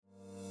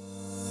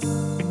Good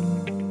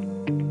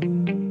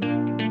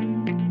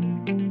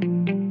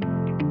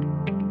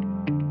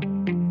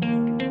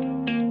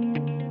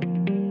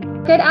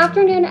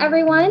afternoon,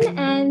 everyone,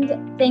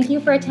 and thank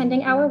you for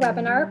attending our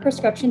webinar,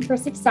 Prescription for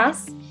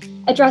Success,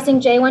 addressing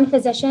J1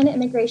 physician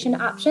immigration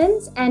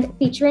options and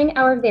featuring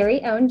our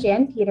very own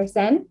Jan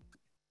Peterson.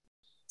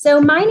 So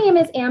my name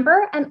is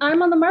Amber, and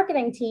I'm on the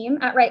marketing team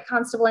at Wright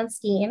Constable and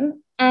Skeen,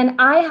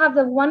 and I have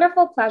the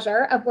wonderful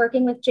pleasure of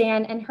working with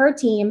Jan and her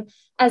team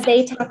as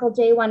they tackle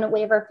J1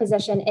 waiver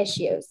physician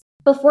issues.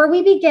 Before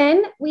we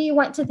begin, we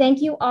want to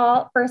thank you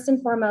all, first and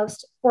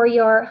foremost, for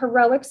your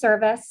heroic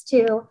service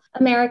to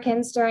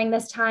Americans during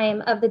this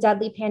time of the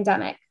deadly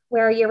pandemic,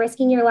 where you're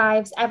risking your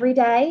lives every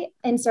day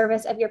in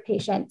service of your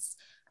patients.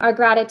 Our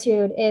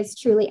gratitude is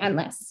truly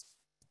endless.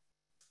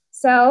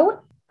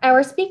 So,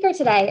 our speaker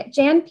today,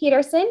 Jan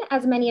Peterson,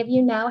 as many of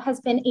you know, has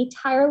been a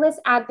tireless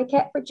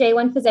advocate for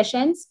J1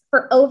 physicians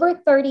for over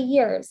 30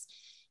 years.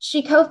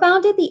 She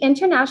co-founded the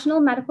International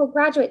Medical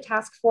Graduate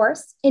Task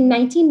Force in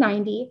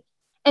 1990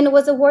 and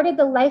was awarded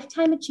the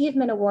Lifetime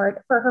Achievement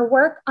Award for her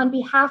work on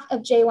behalf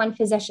of J1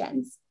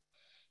 physicians.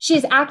 She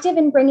is active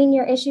in bringing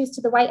your issues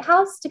to the White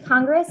House, to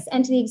Congress,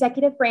 and to the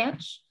executive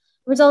branch,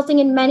 resulting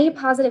in many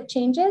positive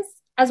changes,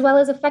 as well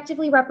as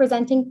effectively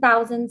representing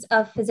thousands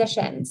of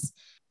physicians.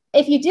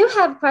 If you do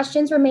have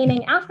questions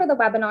remaining after the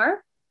webinar,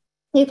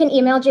 you can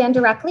email Jan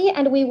directly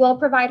and we will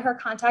provide her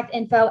contact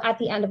info at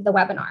the end of the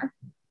webinar.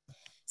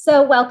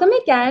 So welcome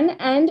again.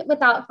 And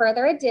without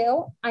further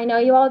ado, I know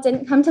you all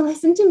didn't come to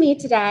listen to me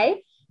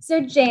today. So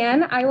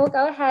Jan, I will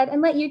go ahead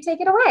and let you take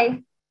it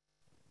away.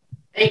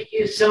 Thank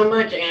you so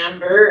much,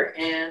 Amber.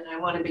 And I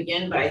want to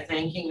begin by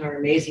thanking our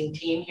amazing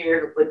team here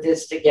who put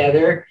this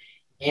together,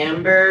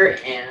 Amber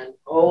and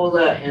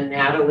Ola and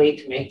Natalie,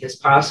 to make this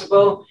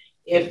possible.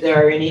 If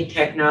there are any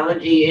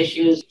technology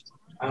issues,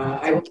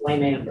 I will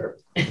blame Amber.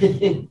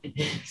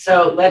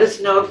 So let us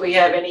know if we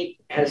have any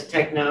as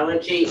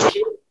technology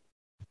issues.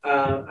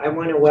 I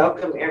want to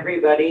welcome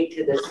everybody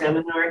to the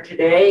seminar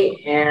today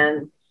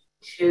and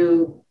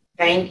to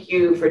thank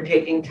you for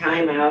taking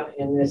time out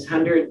in this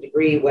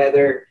 100-degree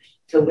weather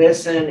to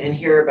listen and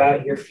hear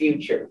about your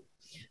future.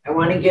 I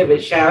want to give a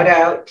shout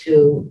out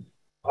to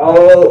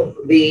all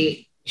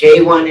the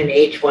J1 and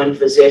H1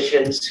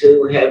 physicians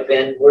who have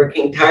been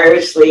working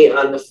tirelessly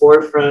on the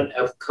forefront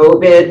of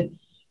COVID,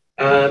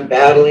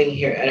 battling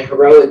here a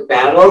heroic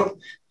battle.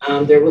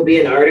 There will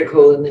be an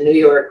article in the New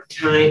York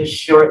Times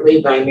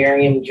shortly by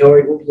Miriam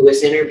Jordan, who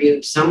has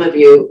interviewed some of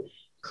you,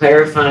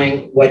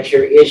 clarifying what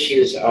your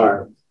issues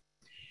are.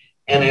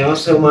 And I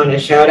also want to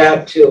shout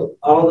out to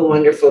all the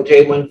wonderful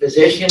J1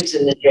 physicians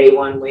in the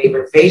J1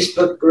 Waiver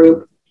Facebook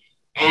group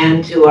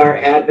and to our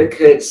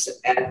advocates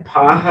at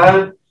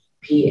PAHA,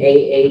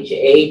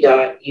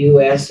 PAHA.us.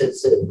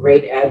 It's a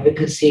great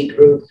advocacy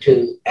group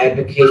to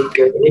advocate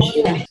your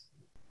issues.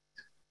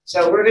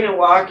 So we're going to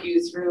walk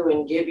you through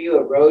and give you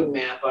a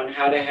roadmap on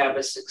how to have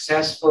a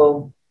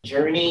successful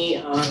journey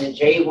on a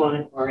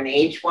J1 or an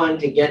H1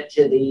 to get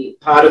to the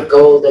pot of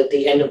gold at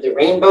the end of the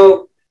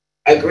rainbow,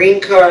 a green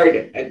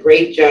card, a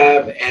great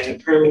job, and a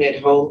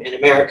permanent home in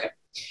America.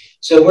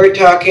 So we're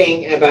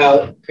talking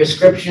about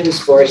prescriptions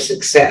for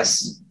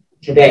success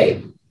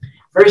today.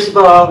 First of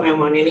all, I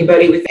want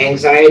anybody with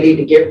anxiety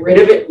to get rid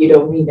of it. You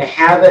don't need to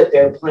have it.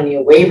 There are plenty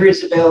of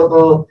waivers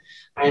available.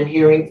 I'm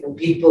hearing from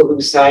people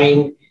who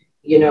signed,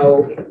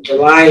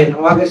 July and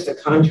August, a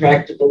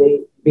contract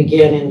to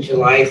begin in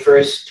July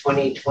 1st,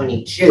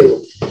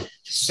 2022.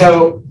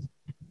 So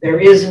there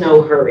is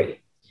no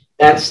hurry.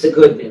 That's the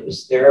good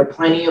news. There are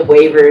plenty of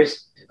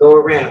waivers to go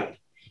around.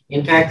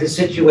 In fact, the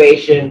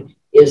situation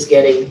is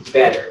getting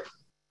better.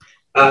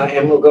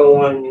 And we'll go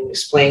on and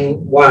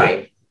explain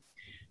why.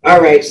 All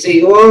right, so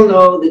you all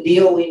know the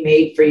deal we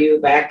made for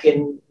you back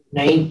in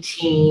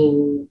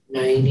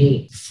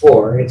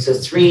 1994. It's a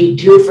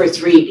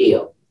 2-for-3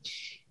 deal.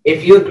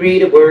 If you agree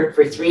to work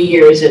for 3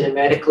 years in a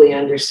medically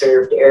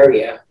underserved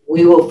area,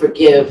 we will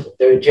forgive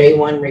the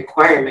J1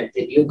 requirement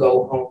that you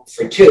go home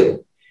for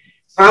 2.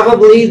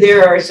 Probably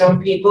there are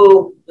some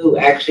people who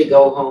actually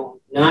go home,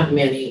 not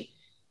many,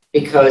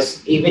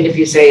 because even if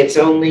you say it's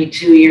only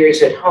 2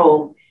 years at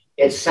home,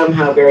 it's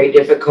somehow very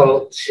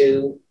difficult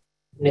to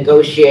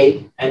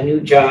negotiate a new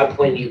job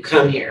when you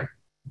come here.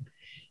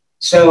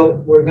 So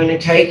we're going to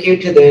take you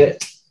to the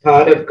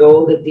pot of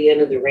gold at the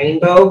end of the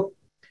rainbow.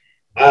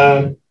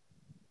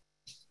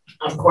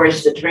 Of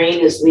course, the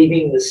train is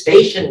leaving the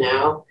station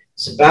now.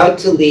 It's about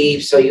to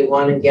leave, so you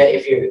want to get,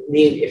 if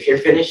you're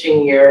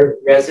finishing your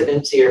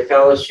residency or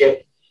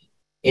fellowship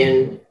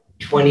in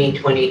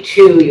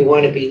 2022, you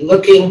want to be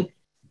looking,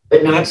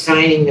 but not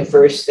signing the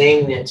first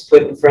thing that's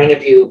put in front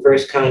of you,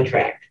 first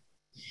contract.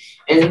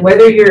 And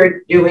whether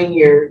you're doing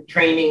your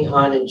training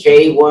on a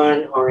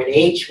J1 or an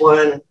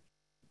H1,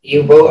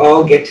 you will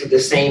all get to the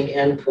same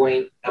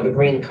endpoint of a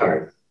green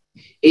card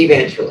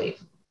eventually.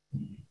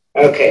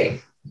 Okay,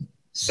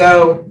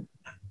 so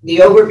the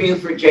overview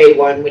for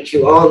J1, which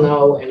you all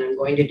know, and I'm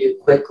going to do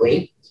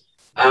quickly.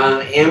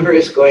 Amber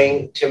is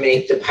going to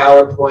make the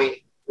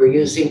PowerPoint we're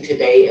using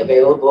today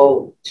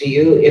available to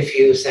you if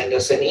you send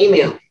us an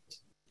email.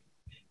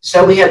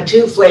 So we have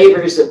two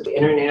flavors of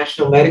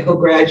international medical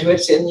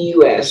graduates in the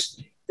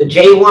US, the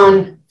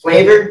J1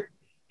 flavor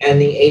and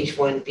the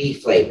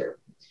H1B flavor.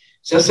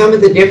 So some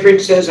of the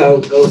differences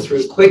I'll go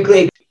through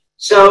quickly.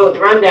 So the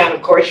rundown,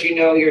 of course, you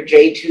know your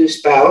J2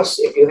 spouse,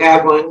 if you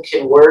have one,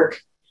 can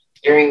work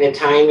during the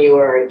time you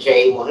are a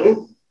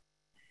J1.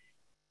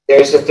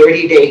 There's a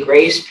 30-day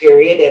grace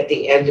period at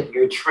the end of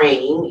your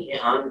training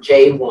on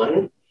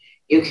J1.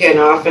 You can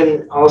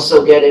often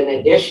also get an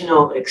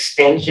additional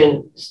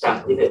extension,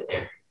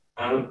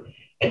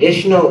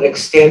 additional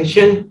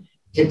extension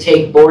to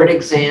take board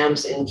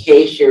exams in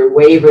case your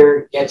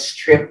waiver gets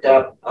tripped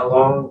up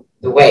along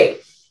the way.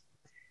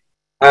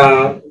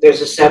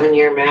 There's a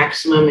 7-year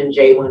maximum in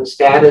J1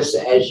 status,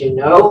 as you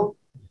know.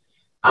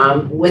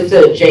 With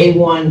a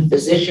J1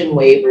 physician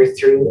waiver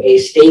through a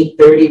state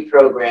 30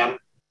 program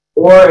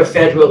or a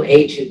federal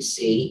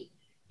agency,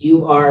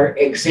 you are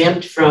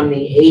exempt from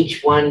the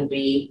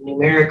H1B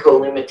numerical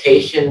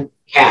limitation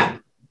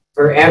cap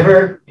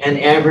forever and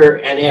ever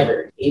and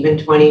ever, even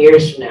 20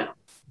 years from now.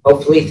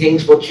 Hopefully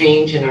things will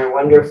change and our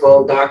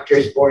wonderful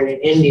doctors born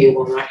in India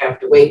will not have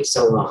to wait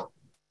so long.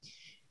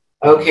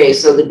 Okay,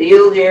 so the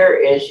deal here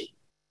is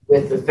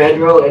with the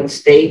federal and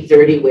state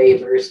 30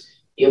 waivers,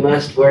 you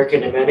must work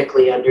in a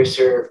medically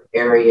underserved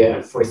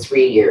area for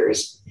 3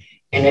 years.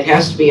 And it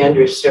has to be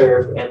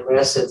underserved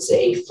unless it's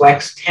a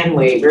Flex 10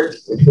 waiver,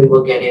 which we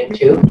will get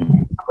into,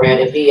 or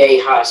at a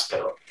VA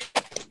hospital.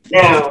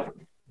 Now,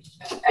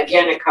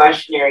 again, a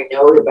cautionary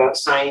note about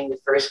signing the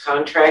first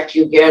contract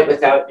you get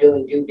without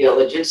doing due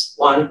diligence.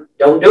 One,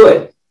 don't do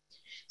it.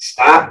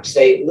 Stop,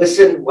 say,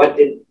 listen, what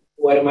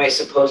am I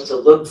supposed to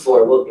look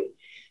for?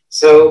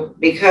 So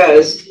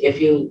because if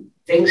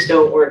things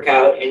don't work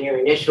out in your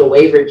initial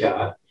waiver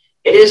job,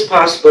 it is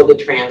possible to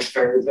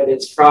transfer, but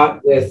it's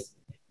fraught with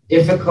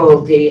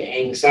difficulty,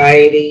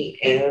 anxiety,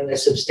 and a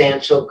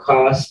substantial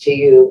cost to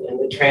you in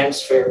the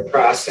transfer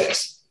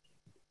process.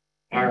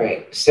 All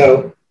right,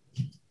 so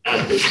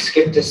we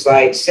skip to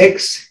slide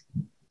 6.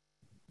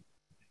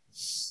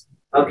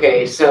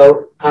 Okay,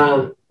 so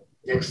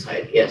next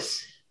slide,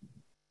 yes.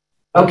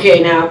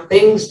 Okay, now if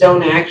things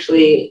don't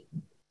actually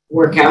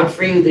work out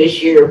for you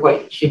this year,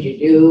 what should you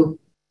do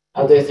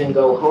other than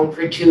go home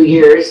for 2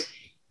 years?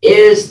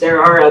 There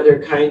are other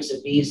kinds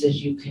of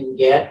visas you can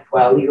get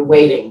while you're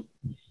waiting.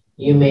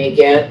 You may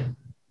get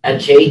a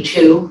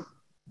J2,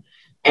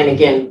 and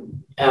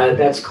again,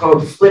 that's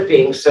called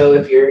flipping. So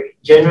if you're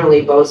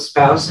generally both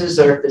spouses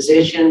are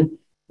physician,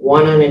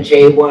 one on a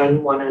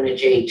J1, one on a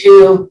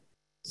J2,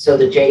 so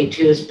the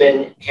J2's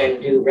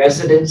can do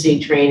residency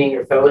training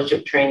or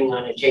fellowship training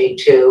on a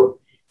J2,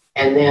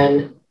 and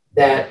then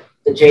the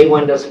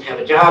J1 doesn't have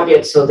a job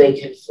yet, so they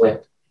can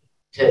flip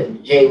to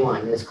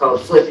J1. It's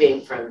called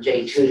flipping from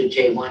J2 to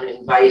J1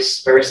 and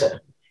vice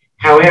versa.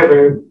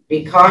 However,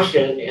 be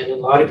cautioned, and a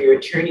lot of your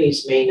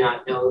attorneys may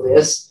not know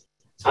this,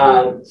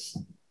 that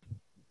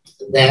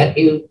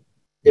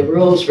the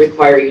rules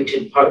require you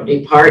to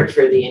depart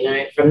from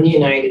the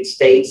United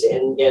States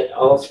and get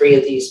all 3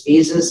 of these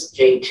visas,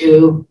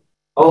 J2,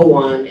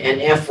 O1,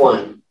 and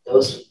F1.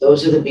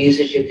 Those are the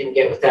visas you can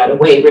get without a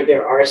waiver.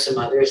 There are some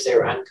others,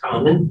 they're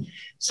uncommon.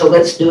 So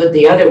let's do it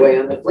the other way.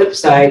 On the flip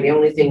side, the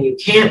only thing you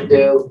can't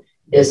do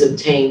is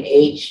obtain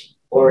H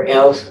or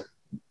L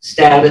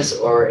status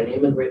or an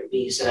immigrant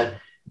visa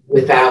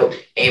without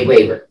a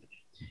waiver.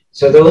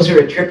 So those are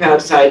a trip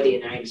outside the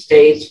United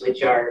States,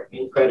 which are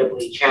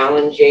incredibly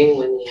challenging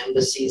when the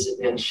embassies have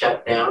been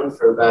shut down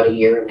for about 1.5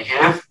 years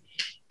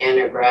and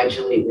are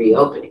gradually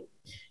reopening.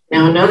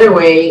 Now, another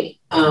way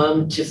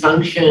to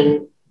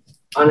function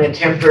on a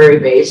temporary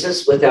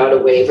basis without a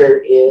waiver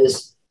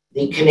is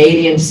the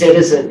Canadian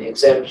citizen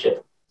exemption.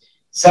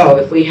 So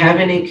if we have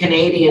any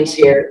Canadians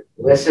here,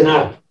 listen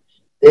up.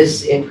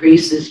 This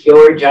increases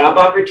your job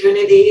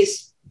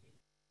opportunities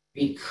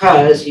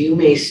because you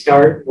may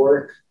start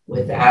work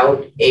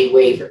without a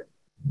waiver.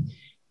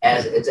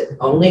 As it's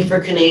only for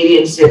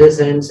Canadian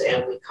citizens,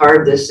 and we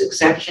carved this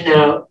exception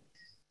out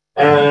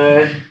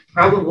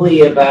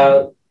probably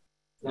about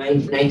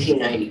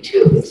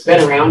 1992. It's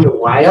been around a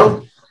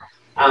while,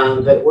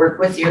 but work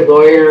with your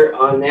lawyer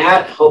on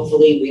that.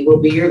 Hopefully we will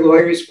be your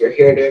lawyers. We're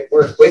here to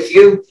work with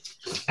you.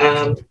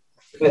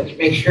 But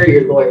make sure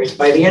you're lawyers.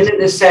 By the end of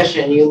this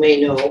session, you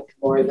may know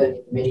more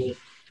than many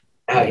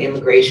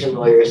immigration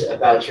lawyers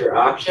about your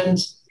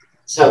options.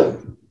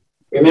 So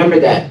remember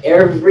that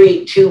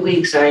every 2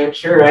 weeks, I am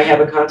sure I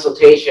have a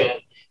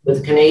consultation with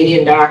a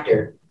Canadian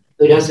doctor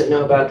who doesn't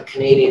know about the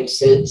Canadian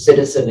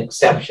citizen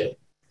exception.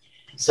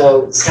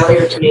 So tell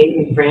your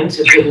Canadian friends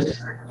who couldn't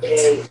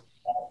say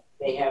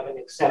they have an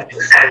exception.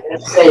 So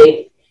let's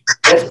say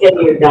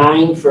you're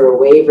dying for a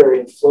waiver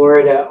in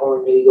Florida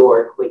or New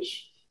York,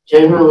 which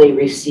generally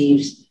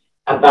receives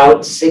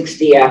about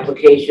 60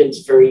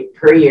 applications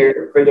per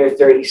year for their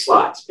 30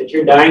 slots, but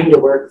you're dying to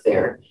work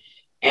there.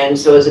 And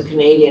so as a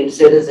Canadian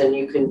citizen,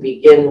 you can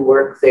begin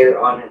work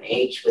there on an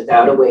H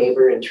without a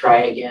waiver and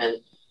try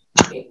again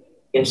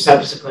in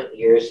subsequent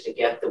years to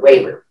get the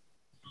waiver.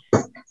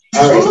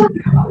 All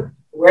right.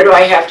 Where do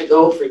I have to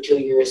go for 2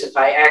 years if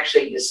I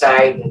actually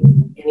decide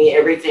that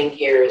everything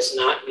here is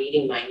not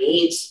meeting my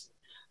needs?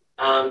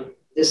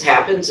 This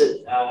happens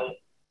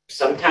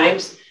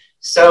sometimes.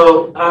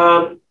 So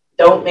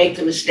don't make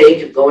the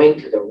mistake of going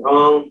to the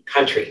wrong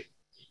country.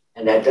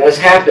 And that does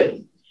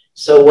happen.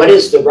 So what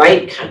is the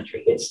right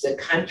country? It's the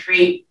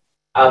country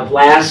of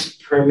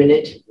last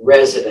permanent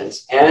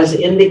residence, as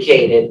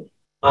indicated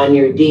on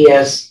your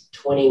DS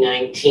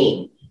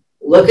 2019.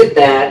 Look at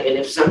that, and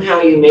if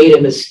somehow you made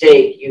a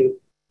mistake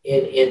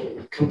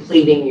in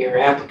completing your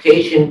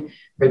application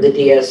for the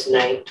DS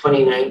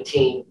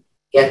 2019,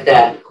 get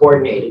that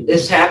coordinated.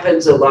 This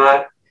happens a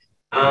lot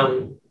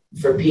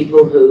for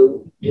people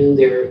who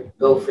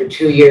go for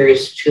 2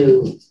 years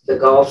to the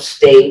Gulf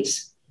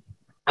states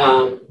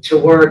to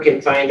work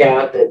and find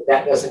out that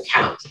that doesn't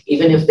count,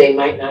 even if they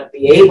might not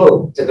be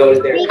able to go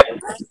to their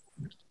country,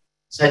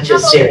 such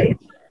as Syria.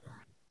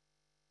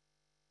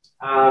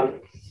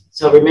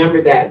 So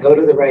remember that, go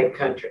to the right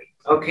country.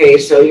 Okay,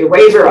 so your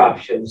waiver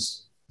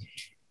options.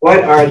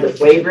 What are the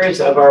flavors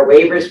of our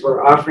waivers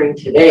we're offering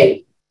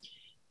today?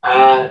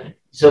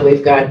 So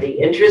we've got the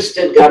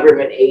interested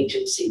government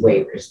agency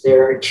waivers.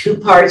 There are 2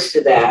 parts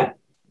to that,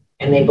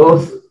 and they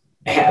both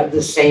have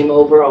the same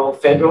overall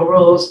federal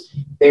rules.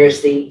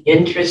 There's the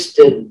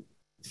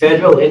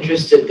federal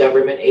interested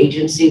government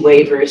agency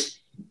waivers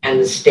and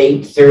the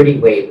state 30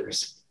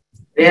 waivers.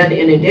 Then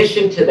in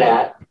addition to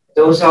that,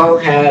 those all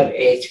have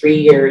a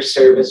 3-year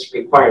service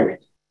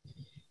requirement.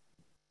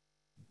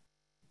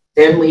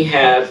 Then we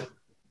have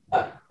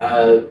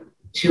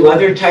 2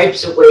 other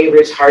types of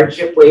waivers,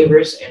 hardship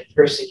waivers and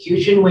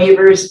persecution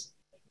waivers.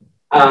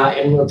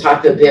 And we'll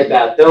talk a bit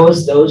about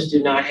those. Those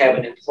do not have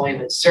an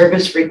employment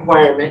service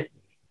requirement,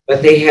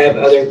 but they have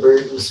other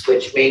burdens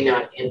which may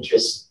not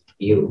interest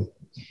you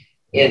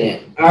in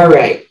it. All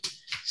right,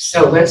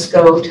 so let's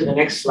go to the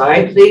next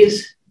slide,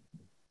 please.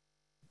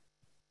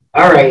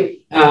 All right,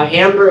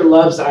 Amber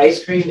loves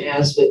ice cream,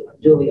 as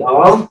do we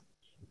all,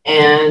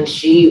 and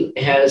she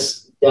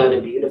has done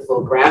a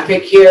beautiful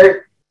graphic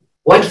here.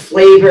 What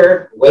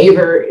flavor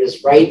waiver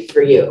is right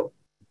for you?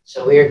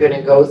 So we are going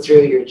to go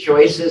through your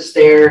choices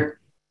there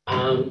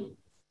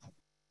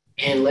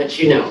and let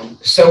you know.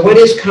 So what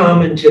is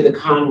common to the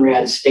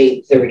Conrad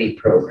State 30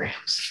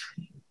 programs?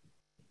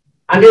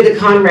 Under the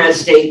Conrad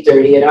State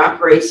 30, it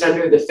operates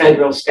under the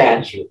federal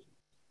statute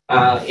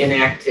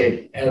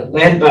enacted,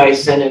 led by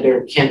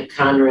Senator Kent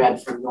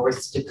Conrad from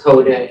North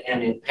Dakota,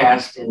 and it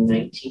passed in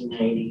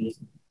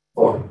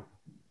 1994.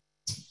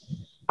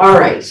 All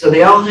right, so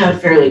they all have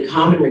fairly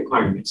common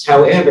requirements.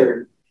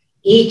 However,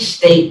 each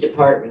state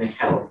Department of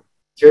Health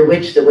through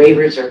which the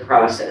waivers are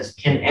processed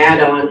can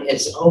add on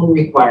its own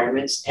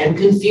requirements and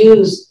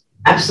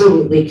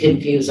absolutely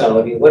confuse all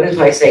of you. What if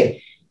I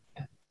say,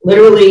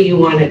 literally you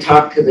want to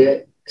talk to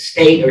the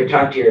state or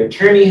talk to your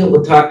attorney who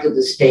will talk to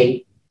the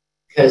state,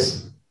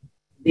 because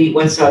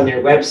what's on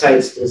their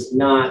websites does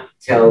not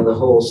tell the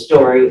whole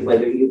story of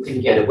whether you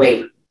can get a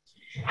waiver.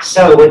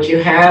 So what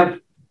you have,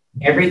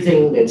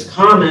 everything that's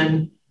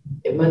common,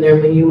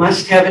 when you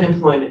must have an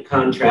employment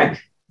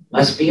contract,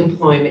 must be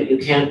employment. You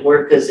can't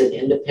work as an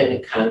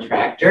independent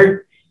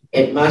contractor.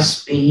 It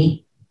must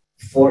be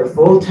for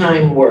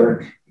full-time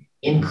work,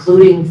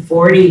 including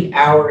 40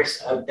 hours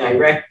of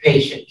direct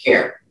patient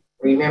care.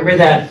 Remember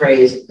that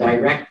phrase,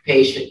 direct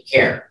patient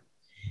care.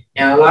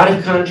 Now, a lot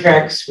of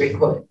contracts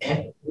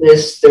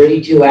list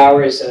 32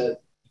 hours of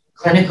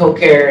clinical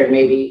care and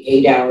maybe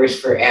 8 hours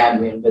for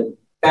admin, but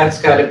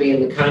that's got to be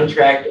in the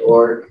contract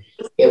or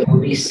it will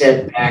be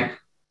sent back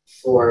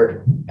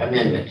for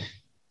amendment.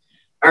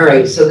 All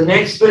right, so the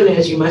next one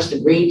is you must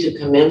agree to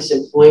commence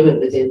employment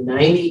within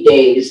 90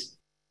 days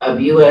of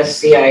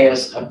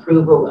USCIS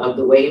approval of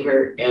the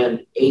waiver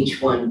and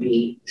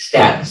H-1B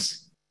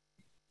status.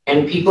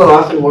 And people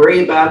often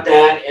worry about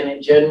that, and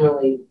it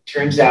generally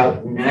turns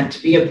out not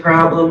to be a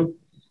problem.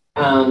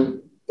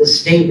 The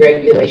state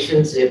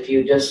regulations, if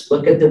you just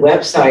look at the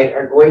website,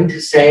 are going to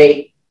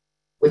say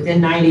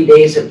within 90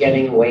 days of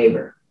getting a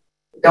waiver.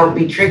 Don't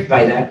be tricked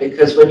by that,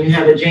 because when you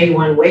have a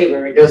J-1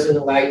 waiver, it doesn't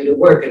allow you to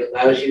work. It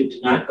allows you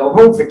to not go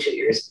home for 2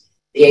 years.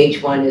 The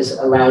H-1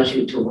 allows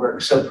you to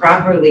work. So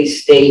properly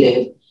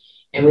stated,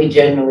 and we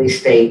generally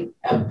state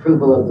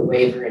approval of the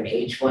waiver and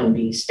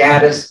H-1B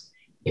status.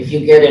 If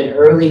you get an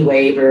early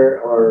waiver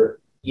or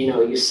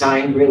you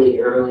sign really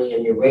early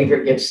and your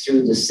waiver gets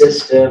through the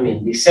system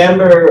in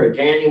December or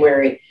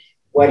January,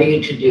 what are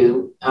you to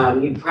do?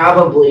 You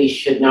probably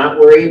should not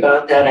worry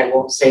about that. I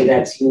won't say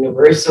that's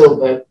universal,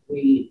 but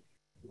we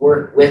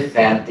work with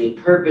that. The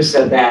purpose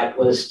of that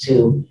was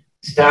to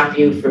stop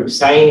you from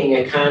signing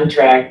a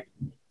contract.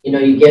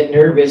 You get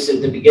nervous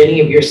at the beginning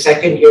of your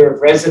second year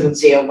of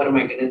residency. Oh, what am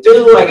I going to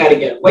do? I got to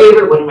get a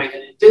waiver. What am I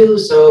going to do?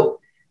 So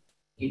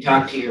you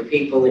talk to your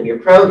people in your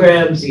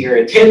programs, your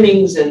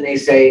attendings, and they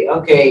say,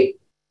 okay,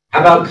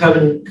 how about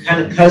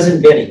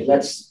Cousin Vinny?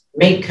 Let's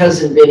make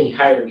Cousin Vinny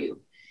hire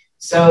you.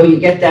 So you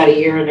get that a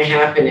year and a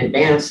half in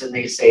advance, and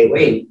they say,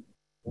 wait,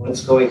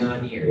 what's going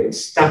on here?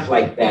 It's stuff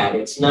like that.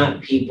 It's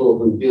not people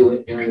who do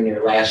it during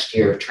their last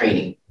year of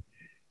training.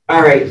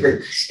 All right,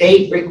 for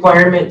state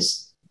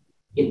requirements,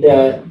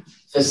 the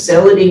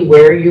facility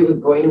where you are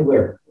going to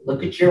work,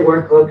 look at your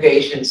work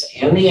locations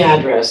and the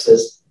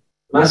addresses,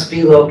 must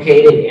be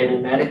located in a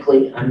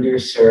medically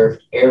underserved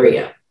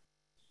area.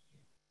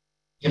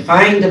 To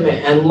find them,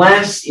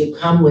 unless you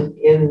come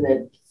within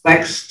the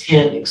Flex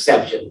 10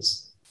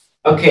 exceptions.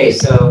 Okay,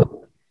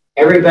 so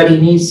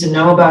everybody needs to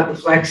know about the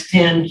Flex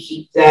 10.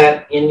 Keep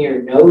that in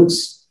your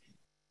notes.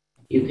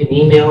 You can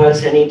email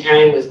us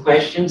anytime with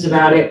questions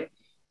about it.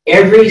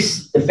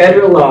 The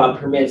federal law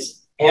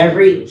permits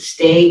every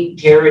state,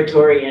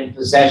 territory, and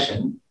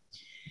possession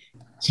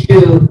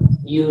to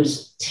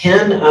use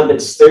 10 of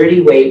its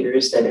 30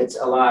 waivers that it's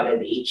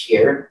allotted each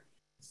year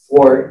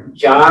for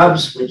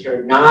jobs which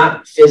are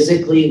not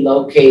physically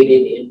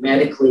located in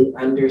medically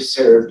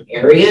underserved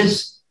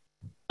areas,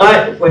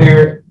 but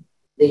where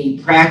the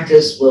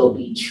practice will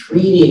be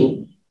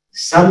treating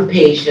some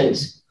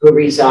patients who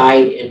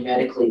reside in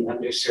medically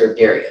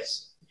underserved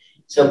areas.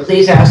 So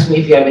please ask me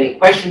if you have any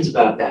questions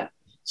about that.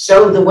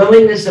 So the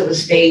willingness of a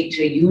state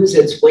to use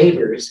its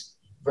waivers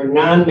for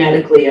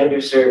non-medically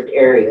underserved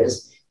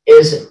areas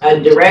is a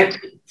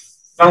direct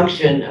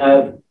function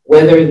of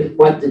what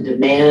the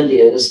demand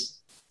is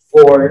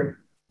for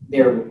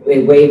their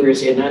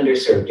waivers in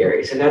underserved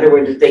areas. In other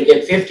words, if they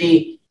get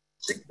 50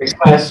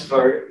 requests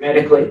for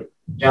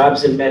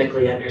jobs in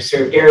medically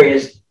underserved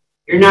areas,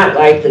 you're not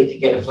likely to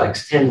get a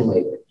Flex 10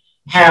 waiver.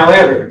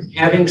 However,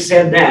 having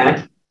said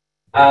that,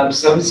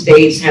 some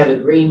states have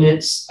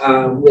agreements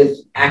with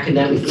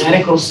academic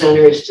medical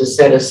centers to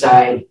set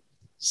aside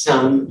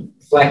some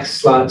flex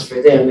slots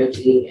for them if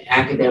the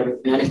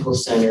academic medical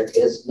center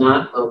is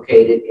not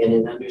located in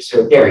an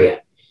underserved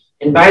area.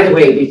 And by the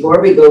way,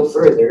 before we go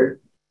further,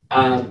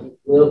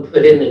 we'll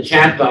put in the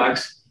chat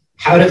box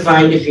how to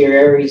find if your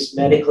area is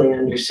medically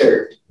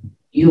underserved.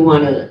 You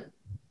want to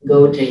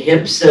go to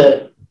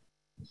HPSA,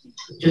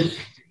 just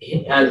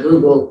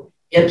Google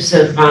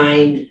HPSA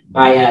Find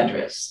by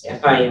Address,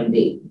 FIND.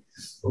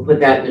 We'll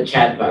put that in the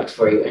chat box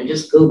for you, and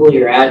just Google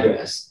your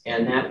address,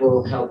 and that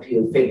will help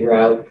you figure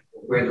out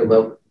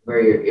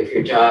if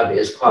your job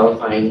is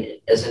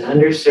qualifying as an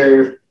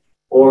underserved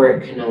or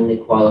it can only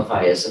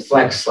qualify as a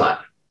flex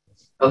slot.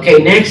 Okay,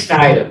 next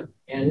item,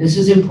 and this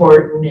is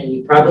important, and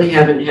you probably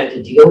haven't had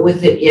to deal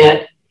with it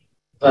yet,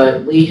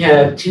 but we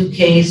have two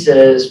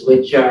cases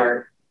which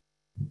have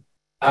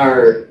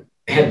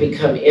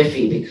become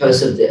iffy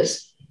because of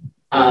this.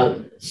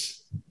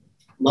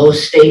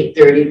 Most state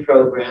 30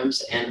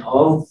 programs and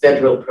all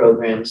federal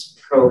programs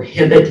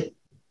prohibit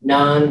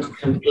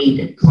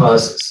non-compete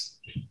clauses.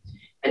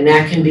 And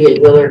that can be a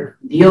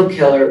deal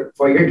killer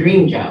for your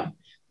dream job.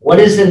 What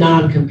is a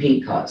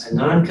non-compete clause? A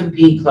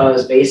non-compete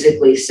clause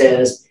basically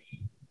says,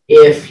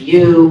 if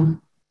you,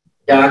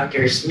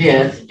 Dr.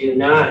 Smith, do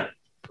not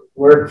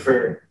work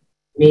for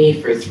me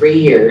for 3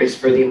 years,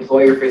 for the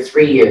employer for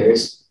 3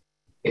 years,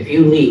 if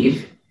you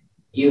leave,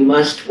 you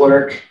must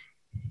work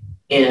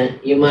and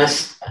you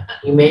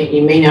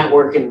may not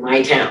work in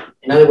my town.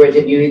 In other words,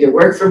 if you either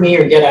work for me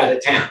or get out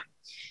of town.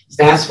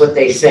 That's what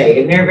they say.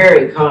 And they're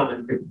very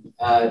common.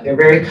 They're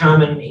very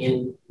common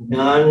in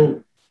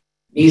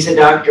non-visa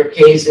doctor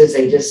cases.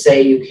 They just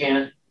say you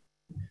can't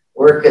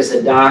work as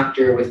a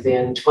doctor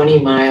within 20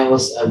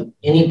 miles of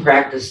any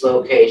practice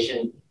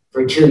location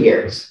for 2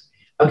 years.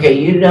 Okay,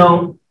 you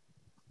don't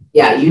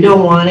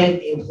want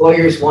it.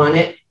 Employers want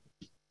it.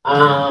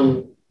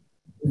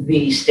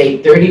 The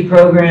state 30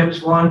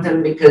 programs want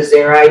them because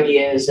their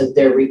idea is that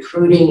they're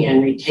recruiting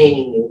and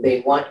retaining you.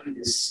 They want you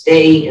to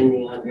stay in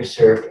the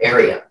underserved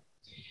area.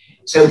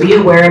 So be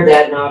aware of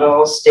that. Not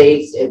all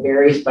states, it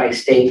varies by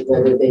state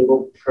whether they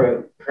will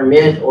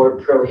permit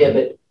or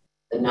prohibit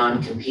the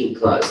non-compete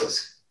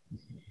clauses.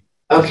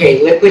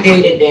 Okay,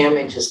 liquidated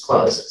damages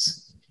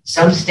clauses.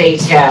 Some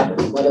states have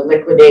them.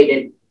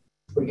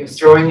 We're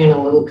throwing in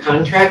a little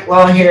contract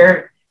law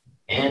here.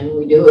 And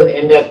we do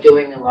end up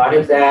doing a lot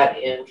of that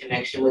in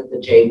connection with the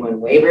J1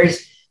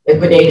 waivers.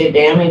 Liquidated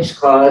damage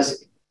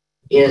clause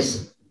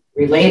is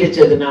related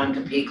to the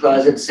non-compete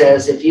clause. It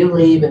says if you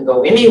leave and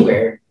go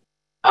anywhere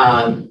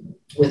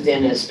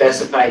within a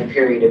specified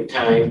period of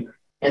time,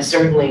 and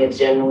certainly it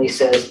generally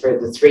says for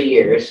the 3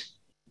 years,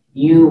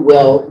 you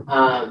will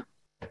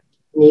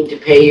need to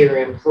pay your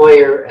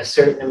employer a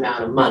certain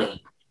amount of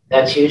money.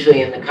 That's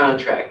usually in the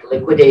contract.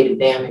 Liquidated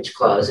damage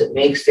clause. It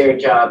makes their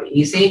job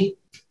easy.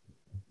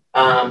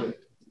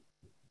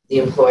 The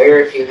employer,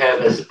 if you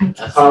have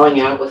a falling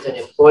out with an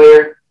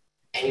employer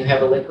and you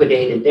have a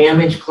liquidated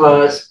damage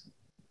clause,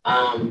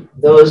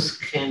 those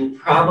can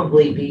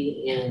probably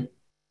be in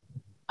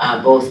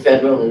both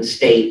federal and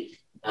state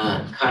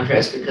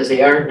contracts because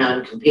they aren't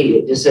non-compete.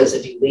 It just says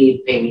if you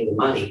leave, pay me the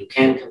money. You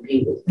can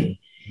compete with me.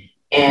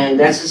 And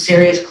that's a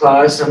serious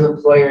clause. Some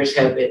employers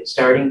have been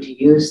starting to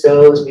use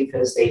those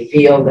because they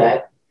feel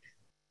that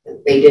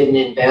they didn't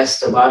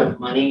invest a lot of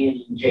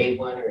money in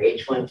J1 or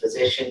H1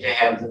 physician to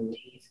have them leave,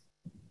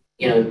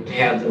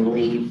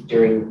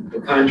 during the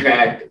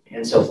contract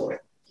and so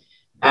forth.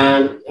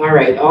 All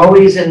right,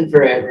 always and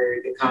forever,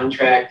 the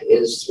contract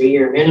is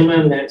 3-year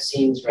minimum. That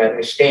seems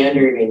rather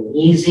standard and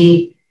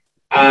easy.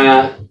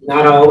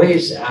 Not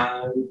always.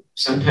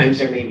 Sometimes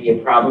there may be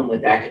a problem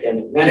with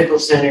academic medical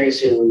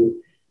centers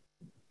who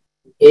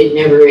it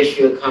never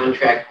issue a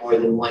contract more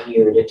than 1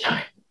 year at a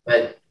time.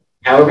 But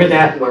however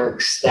that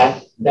works,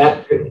 that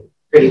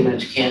pretty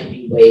much can't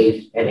be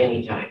waived at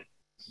any time.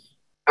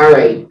 All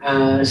right,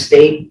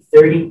 state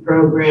 30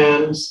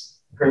 programs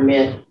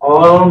permit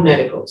all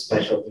medical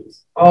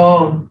specialties,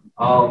 all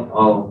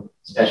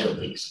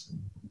specialties.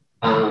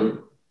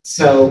 Some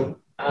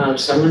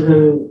of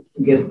them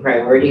give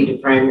priority to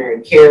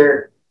primary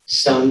care,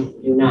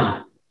 some do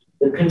not.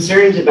 The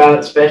concerns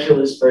about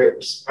specialists for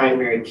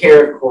primary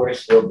care, of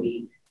course, will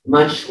be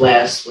much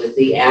less with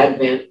the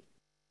advent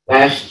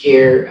last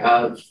year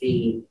of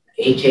the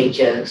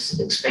HHS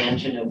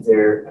expansion of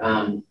their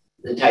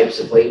the types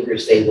of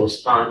waivers they will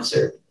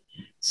sponsor.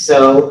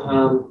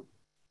 So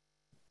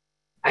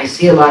I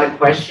see a lot of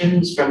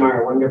questions from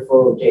our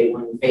wonderful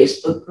J1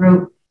 Facebook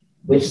group,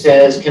 which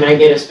says, can I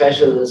get a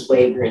specialist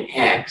waiver in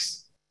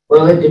X?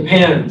 Well, it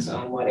depends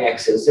on what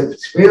X is. If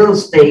it's real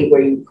estate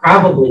where you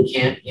probably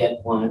can't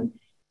get one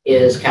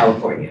is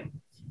California.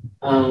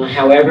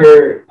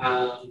 However,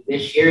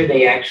 this year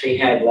they actually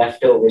had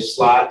leftover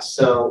slots,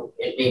 so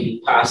it may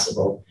be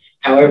possible.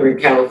 However,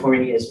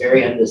 California is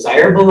very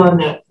undesirable on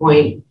that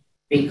point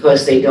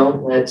because they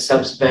don't let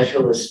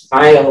subspecialists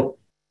file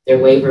their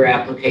waiver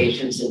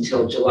applications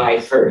until July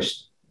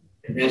 1st.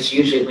 And that's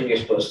usually when you're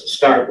supposed to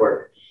start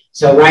work.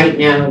 So right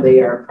now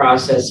they are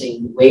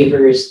processing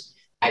waivers.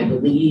 I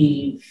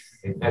believe,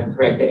 if I'm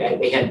correct,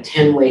 they had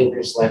 10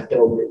 waivers left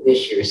over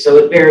this year. So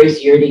it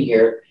varies year to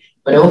year,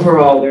 but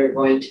overall there are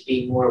going to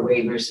be more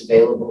waivers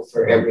available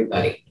for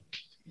everybody.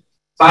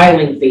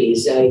 Filing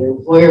fees, your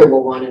employer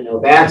will want to know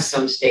that.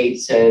 Some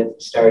states have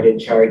started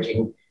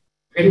charging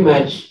pretty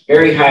much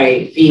very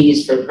high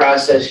fees for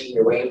processing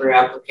your waiver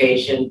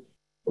application.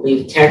 I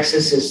believe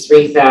Texas is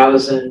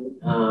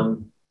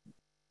 $3,000.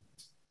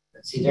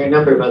 Let's see, there are a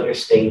number of other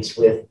states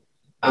with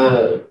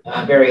a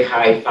very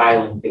high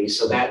filing fee.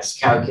 So that's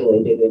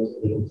calculated into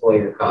the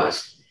employer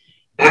cost.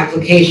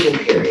 Application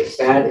periods,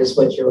 that is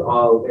what you're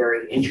all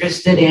very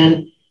interested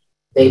in.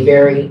 They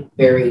vary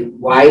very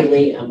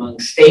widely among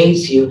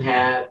states. You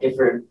have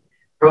different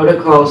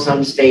protocols.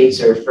 Some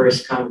states are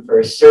first come,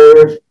 first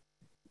serve.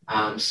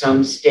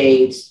 Some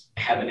states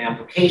have an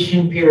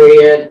application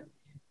period.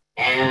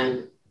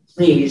 And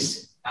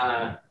please,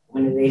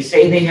 when they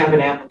say they have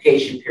an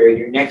application period,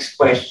 your next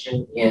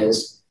question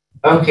is,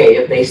 okay,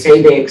 if they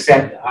say they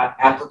accept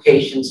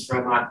applications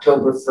from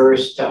October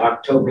 1st to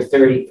October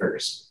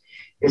 31st,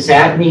 does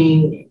that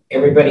mean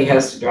everybody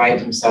has to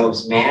drive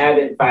themselves mad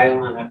and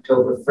file on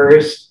October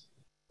 1st?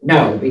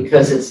 No,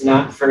 because it's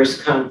not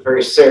first come,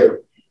 first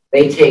serve.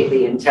 They take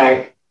the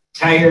entire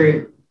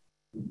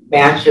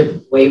batch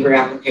of waiver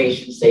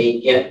applications they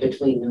get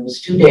between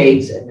those 2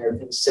 dates and they're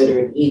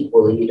considered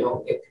equally. You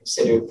don't get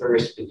considered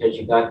first because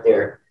you got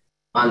there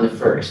on the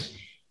 1st.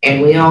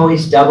 And we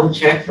always double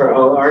check for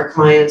all our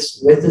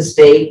clients with the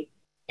state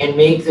and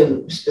make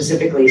them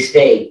specifically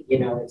state,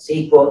 it's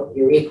equal,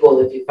 you're equal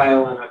if you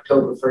file on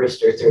October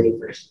 1st or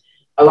 31st.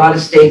 A lot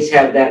of states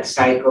have that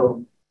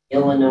cycle.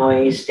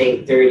 Illinois,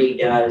 State 30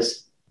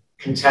 does.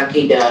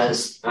 Kentucky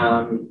does.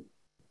 I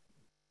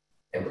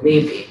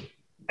believe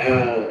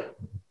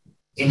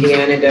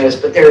Indiana does,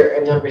 but there are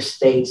a number of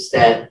states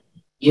that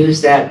use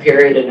that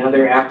period.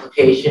 Another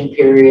application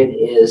period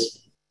is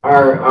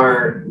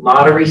our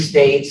lottery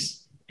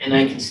states, and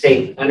I can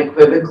state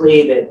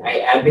unequivocally that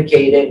I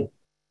advocated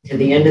to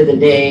the end of the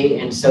day,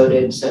 and so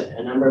did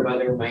a number of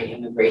other my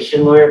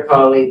immigration lawyer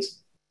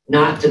colleagues,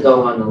 not to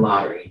go on the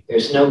lottery.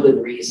 There's no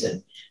good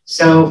reason.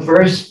 So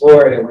first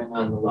Florida went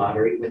on the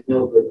lottery with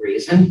no good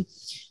reason.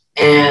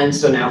 And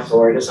so now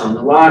Florida's on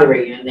the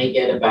lottery and they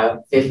get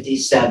about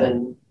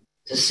 57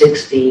 to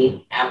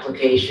 60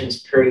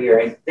 applications per year.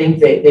 I think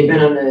they've been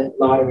on the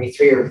lottery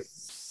 3 or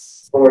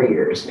 4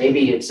 years.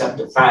 Maybe it's up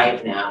to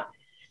 5 now.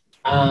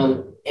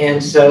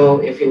 And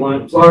so if you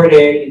want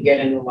Florida, you get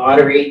in the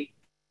lottery,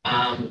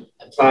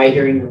 apply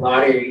during the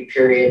lottery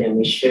period, and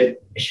we should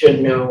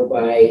know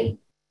by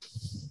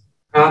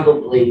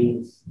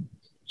probably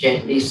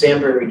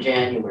December or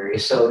January.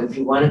 So if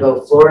you want to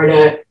go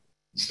Florida,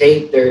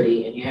 State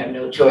 30, and you have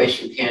no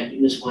choice, you can't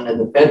use one of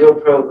the federal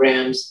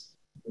programs,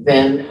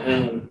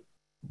 then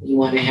you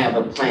want to have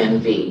a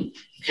plan B.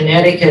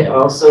 Connecticut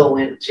also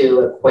went to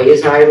a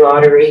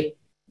quasi-lottery,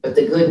 but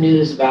the good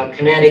news about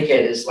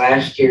Connecticut is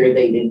last year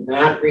they did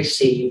not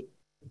receive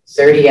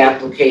 30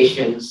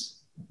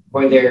 applications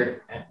for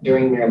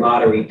during their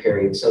lottery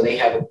period. So they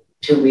have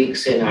 2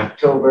 weeks in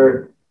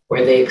October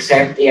where they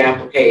accept the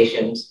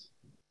applications.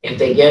 If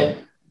they get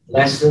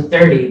less than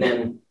 30,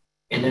 then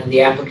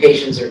the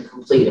applications are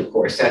complete, of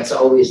course. That's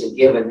always a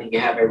given that you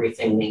have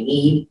everything they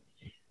need.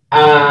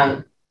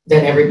 Then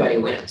everybody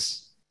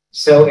wins.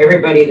 So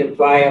everybody that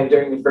filed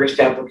during the first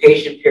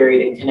application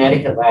period in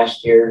Connecticut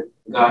last year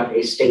got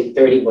a State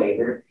 30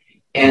 waiver,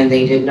 and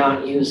they did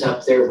not use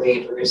up their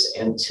waivers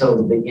until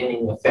the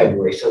beginning of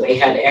February. So they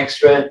had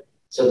extra,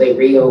 so they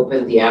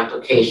reopened the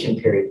application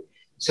period.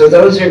 So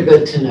those are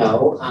good to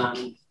know.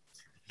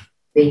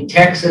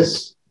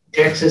 Texas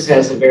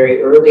has a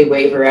very early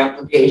waiver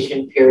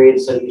application period,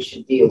 so you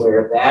should be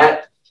aware of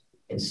that.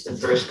 It's the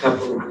first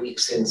couple of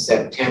weeks in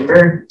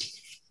September,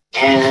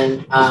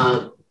 and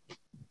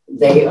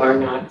they are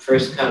not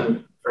first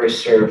come,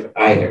 first serve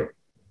either.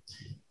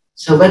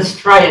 So let's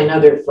try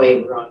another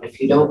flavor on. If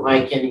you don't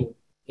like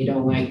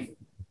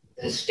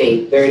the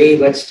state 30,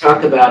 let's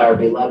talk about our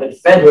beloved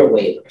federal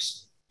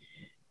waivers.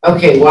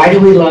 Okay, why do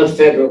we love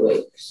federal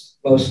waivers?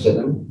 Most of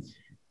them.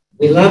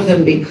 We love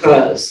them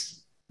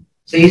because,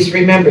 please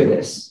remember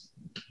this,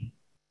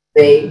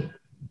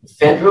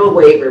 federal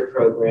waiver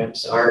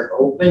programs are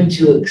open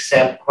to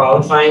accept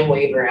qualifying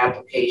waiver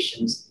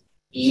applications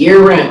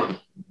year-round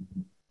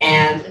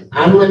and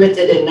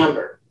unlimited in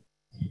number.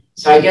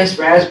 So I guess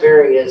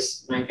raspberry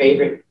is my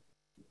favorite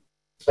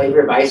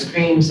flavor of ice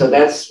cream, so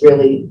that's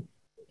really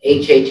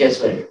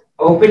HHS waiver.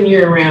 Open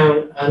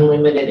year-round,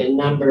 unlimited in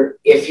number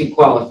if you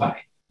qualify.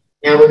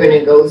 Now we're going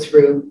to go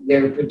through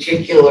their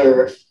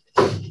particular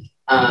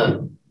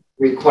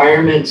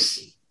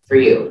requirements for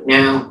you.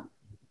 Now,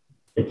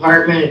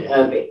 Department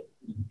of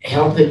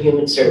Health and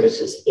Human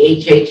Services,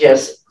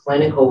 HHS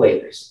clinical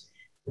waivers.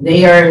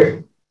 They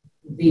are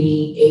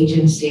the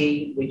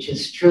agency which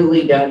has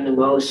truly done the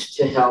most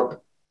to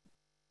help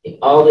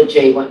all the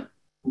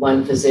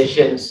J1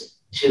 physicians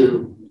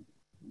to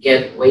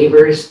get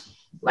waivers.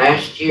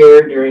 Last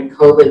year during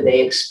COVID,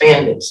 they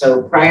expanded.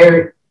 So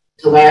prior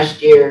to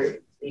last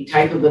year, the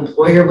type of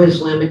employer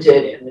was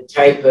limited and the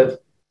type of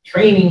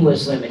training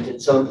was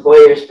limited. So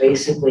employers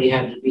basically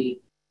had to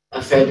be a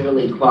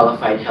federally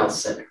qualified health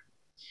center.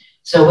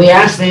 So we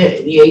asked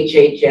the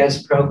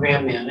HHS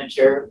program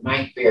manager,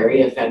 Mike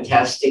Berry, a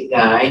fantastic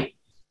guy,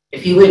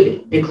 if he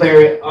would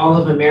declare all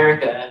of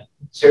America,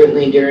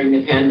 certainly during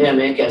the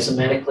pandemic, as a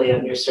medically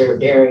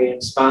underserved area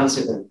and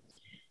sponsor them.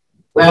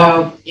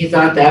 Well, he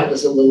thought that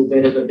was a little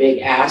bit of a big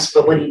ask,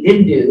 but what he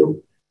did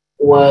do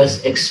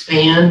was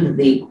expand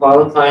the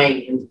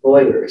qualifying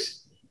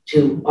employers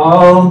to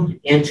all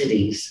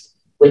entities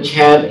which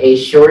have a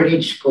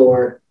shortage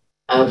score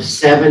of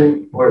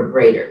 7 or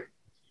greater.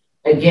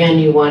 Again,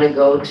 you want to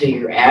go to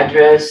your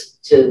address,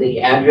 to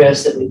the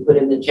address that we put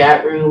in the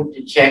chat room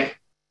to check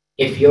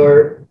if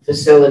your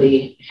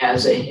facility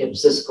has a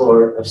HPSA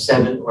score of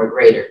 7 or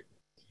greater.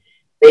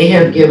 They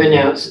have given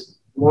out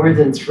more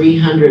than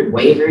 300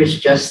 waivers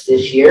just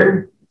this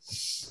year.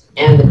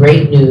 And the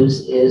great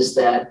news is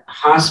that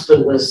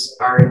hospitalists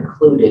are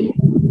included.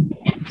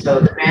 And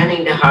so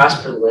granting to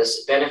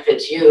hospitalists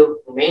benefits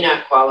you who may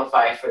not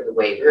qualify for the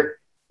waiver,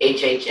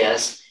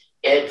 HHS.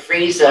 It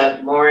frees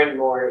up more and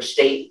more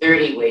state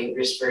 30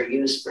 waivers for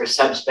use for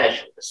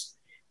subspecialists.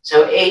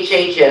 So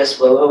HHS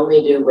will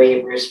only do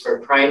waivers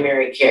for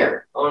primary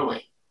care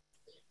only.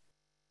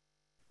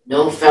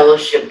 No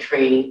fellowship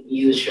training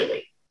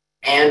usually.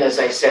 And as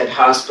I said,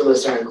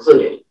 hospitalists are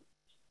included.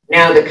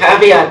 Now, the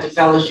caveat to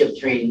fellowship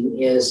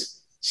training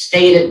is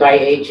stated by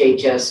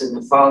HHS in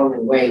the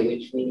following way,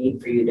 which we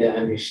need for you to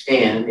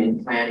understand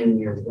in planning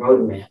your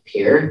roadmap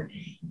here,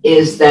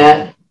 is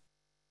that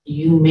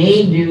you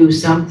may do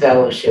some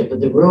fellowship, but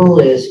the rule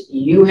is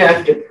you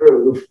have to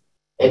prove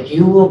that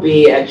you will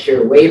be at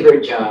your waiver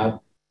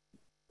job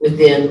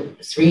within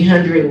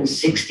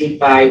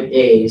 365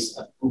 days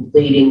of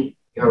completing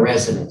your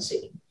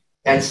residency.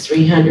 That's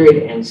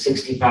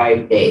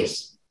 365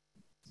 days.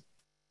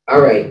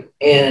 All right,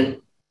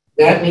 and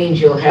that means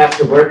you'll have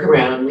to work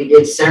around. We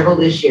did several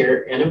this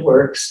year, and it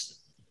works.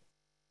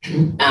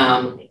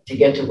 To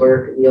get to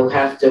work, you'll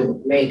have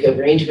to make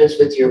arrangements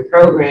with your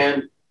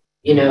program,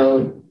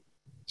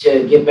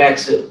 to get back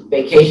to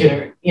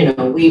vacation,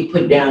 or, we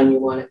put down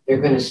they're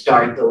going to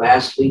start the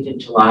last week in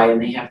July,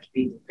 and they have to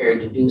be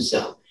prepared to do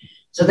so.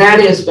 So that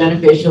is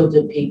beneficial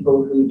to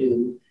people who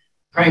do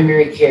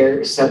primary care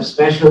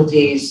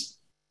subspecialties,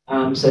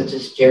 such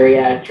as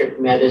geriatric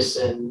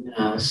medicine,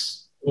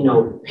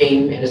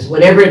 pain medicine,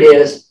 whatever it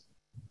is.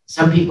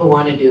 Some people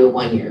want to do it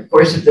 1 year. Of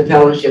course, if the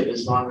fellowship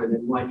is longer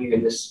than 1 year,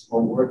 this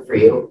won't work for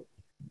you,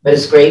 but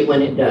it's great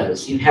when it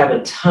does. You have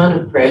a ton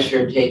of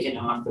pressure taken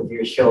off of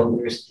your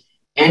shoulders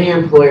and your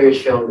employer's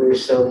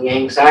shoulders, so the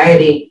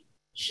anxiety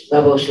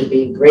level should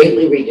be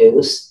greatly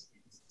reduced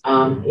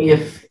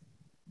if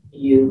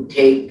you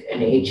take an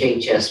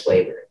HHS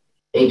waiver.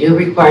 They do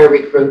require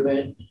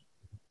recruitment.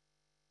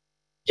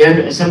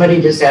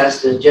 Somebody just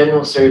asked, does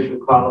general surgery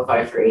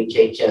qualify for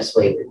HHS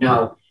waiver?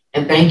 No.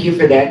 And thank you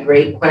for that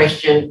great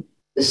question.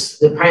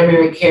 The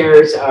primary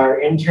cares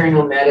are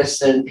internal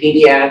medicine,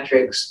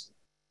 pediatrics,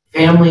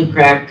 family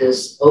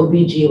practice,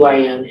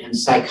 OBGYN, and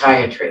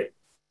psychiatry.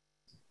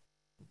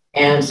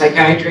 And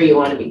psychiatry, you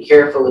want to be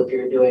careful if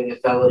you're doing a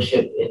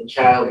fellowship in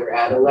child or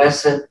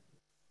adolescent.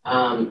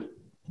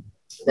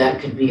 That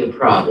could be a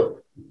problem.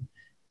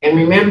 And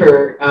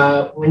remember,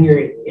 when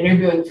you're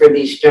interviewing for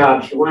these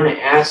jobs, you want to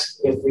ask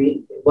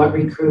what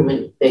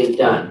recruitment they've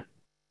done.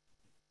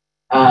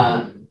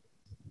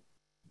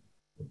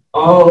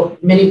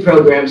 Many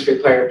programs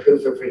require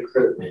proof of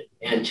recruitment,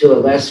 and to a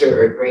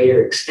lesser or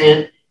greater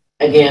extent.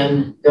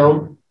 Again,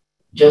 don't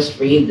just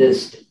read the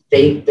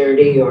State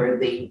 30 or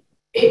the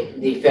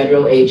the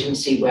federal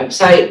agency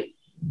website.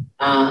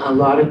 A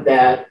lot of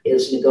that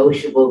is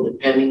negotiable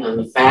depending on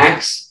the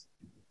facts.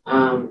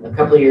 A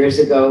couple of years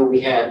ago,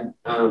 we had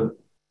 2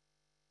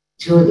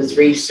 of the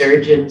 3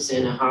 surgeons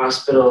in a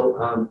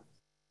hospital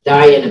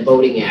die in a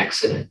boating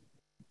accident.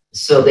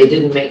 So they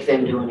didn't make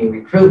them do any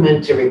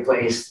recruitment to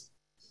replace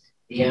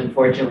the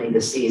unfortunately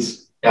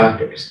deceased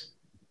doctors.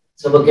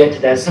 So we'll get to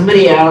that.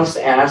 Somebody else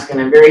asked, and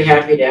I'm very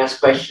happy to ask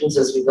questions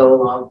as we go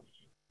along.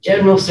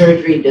 General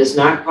surgery does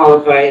not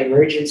qualify.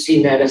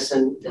 Emergency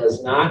medicine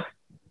does not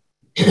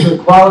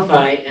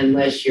qualify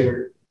unless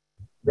your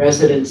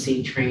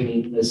residency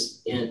training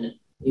was in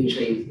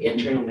usually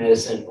internal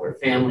medicine or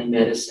family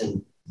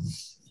medicine.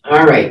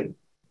 All right,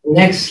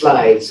 next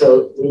slide.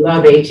 So we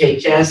love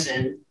HHS,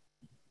 and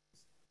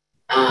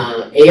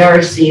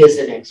ARC is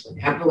the next one,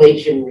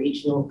 Appalachian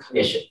Regional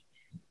Commission.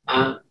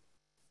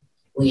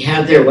 We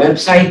have their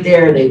website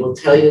there. They will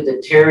tell you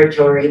the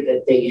territory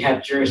that they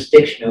have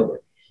jurisdiction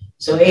over.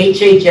 So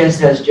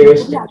HHS has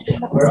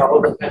jurisdiction over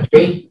all the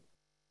country,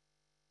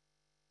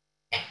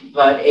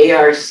 but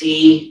ARC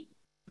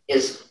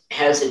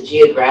has a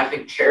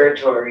geographic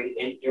territory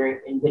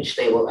in which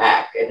they will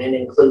act, and it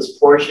includes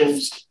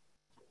portions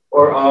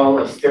or all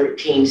of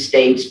 13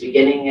 states,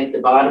 beginning at the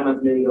bottom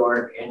of New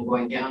York and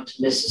going down to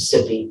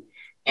Mississippi.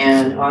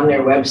 And on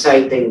their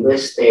website, they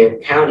list their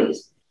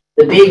counties.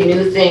 The big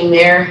new thing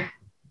there,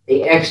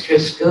 the extra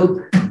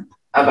scoop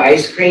of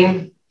ice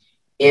cream,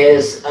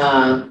 is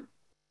a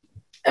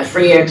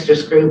free extra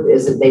scoop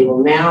is that they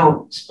will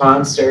now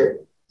sponsor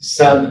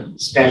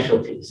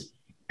subspecialties.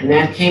 And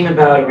that came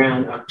about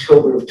around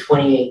October of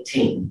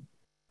 2018.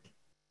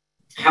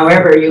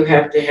 However, you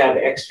have to have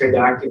extra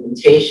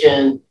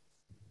documentation,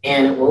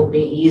 and it won't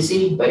be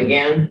easy, but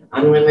again,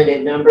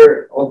 unlimited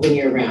number, open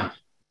year round.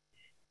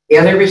 The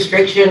other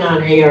restriction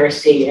on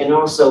ARC and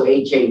also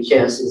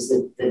HHS is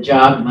that the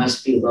job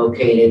must be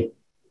located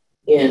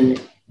in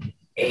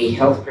a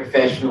health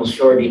professional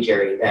shortage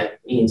area.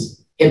 That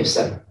means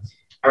HPSA.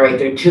 All right,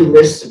 there are 2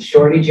 lists of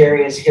shortage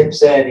areas,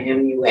 HPSA and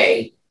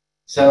MUA.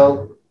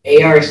 So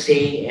ARC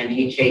and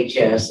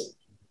HHS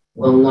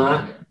will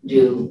not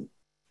do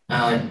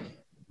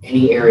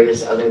any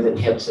areas other than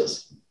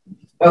HPSAs.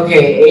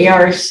 Okay,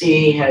 ARC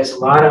has a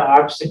lot of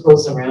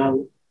obstacles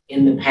around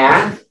in the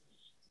path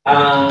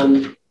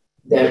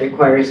that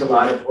requires a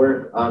lot of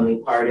work on the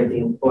part of the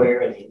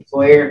employer and the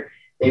employer.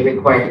 They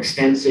require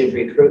extensive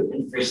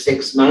recruitment for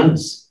 6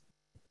 months.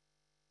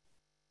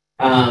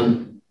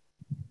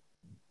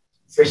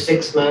 For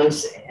 6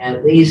 months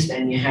at least,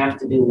 and you have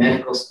to do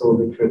medical school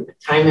recruitment.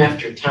 Time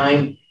after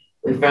time,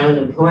 we found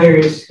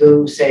employers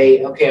who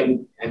say, okay,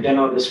 I've done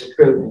all this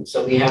recruitment,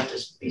 so we have to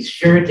be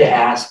sure to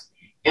ask,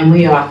 and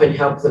we often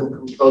help them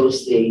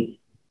compose the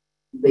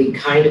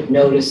kind of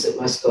notice that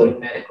must go to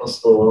medical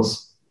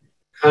schools.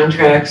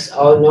 Contracts,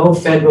 no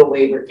federal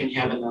waiver can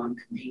have a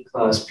non-compete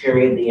clause,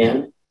 period, the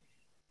end.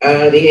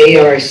 The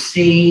ARC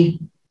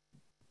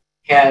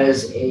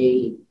has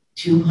a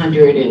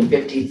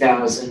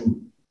 $250,000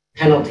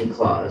 penalty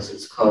clause.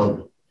 It's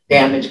called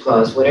damage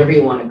clause, whatever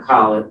you want to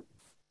call it.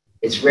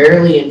 It's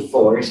rarely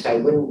enforced. I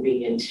wouldn't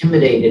be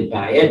intimidated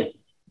by it.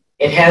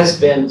 It has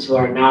been, to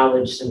our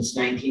knowledge, since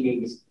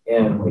 1980.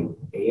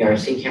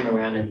 ARC came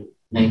around in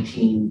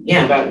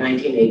about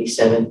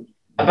 1987,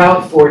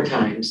 about 4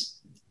 times.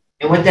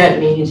 And what that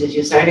means is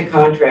you sign a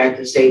contract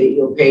to say that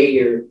you'll pay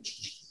your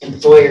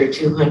employer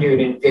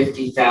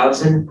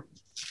 $250,000.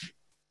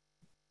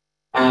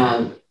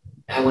 I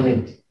want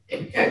to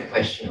take that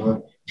question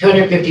over.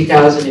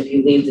 $250,000 if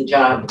you leave the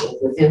job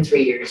within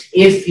 3 years,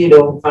 if you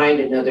don't find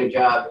another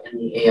job in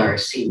the ARC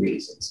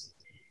reasons.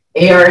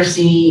 ARC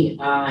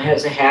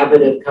has a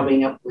habit of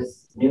coming up with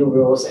new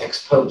rules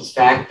ex post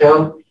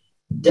facto.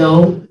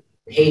 Don't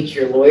hate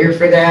your lawyer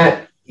for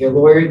that. Your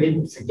lawyer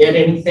didn't forget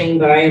anything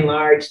by and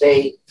large.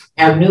 They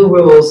have new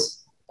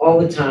rules all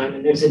the time,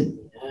 and there's a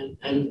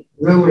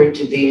rumored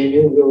to be a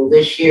new rule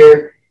this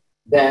year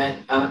that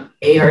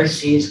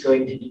ARC is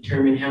going to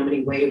determine how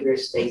many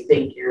waivers they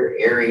think your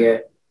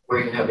area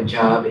where you have a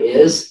job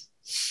is.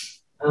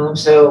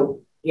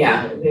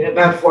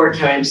 About 4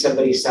 times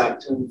somebody sought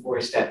to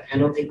enforce that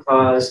penalty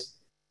clause.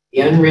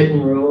 The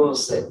unwritten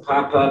rules that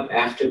pop up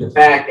after the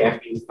fact,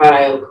 after you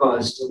file,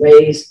 cause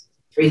delays,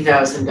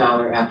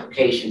 $3,000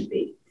 application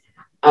fee.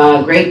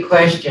 Great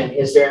question.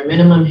 Is there a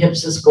minimum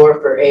HPSA score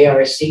for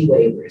ARC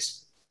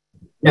waivers?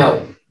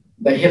 No,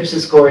 but HPSA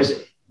scores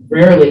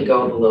rarely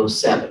go below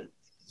 7.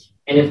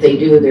 And if they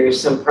do, there's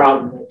some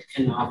problem that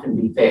can often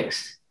be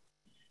fixed.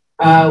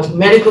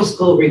 Medical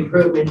school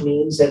recruitment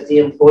means that the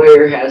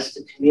employer has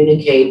to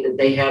communicate that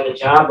they have a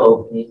job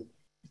opening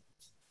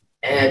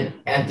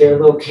at their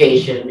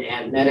location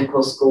at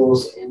medical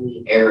schools in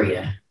the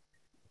area.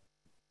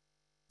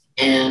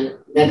 And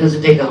that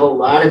doesn't take a whole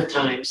lot of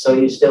time, so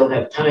you still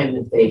have time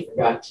if they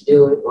forgot to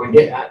do it or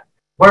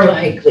more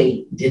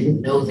likely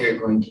didn't know they're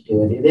going to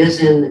do it. It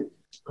is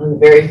on the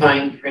very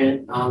fine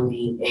print on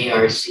the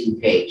ARC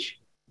page.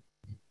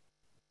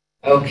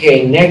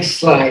 Okay, next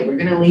slide. We're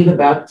going to leave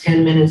about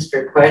 10 minutes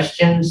for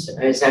questions.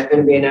 Is that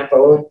going to be enough,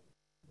 Owen?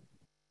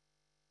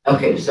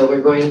 Okay, so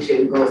we're going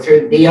to go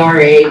through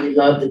DRA. We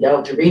love the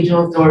Delta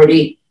Regional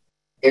Authority.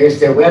 There's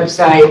their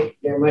website.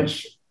 They're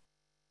much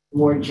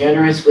more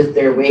generous with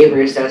their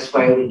waivers. That's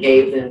why we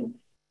gave them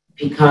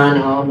pecan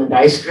almond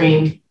ice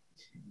cream.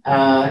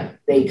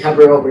 They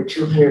cover over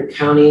 200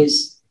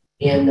 counties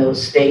in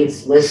those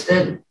states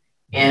listed,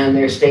 and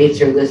their states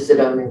are listed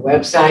on their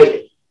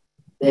website.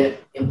 The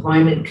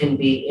employment can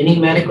be any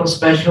medical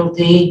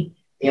specialty.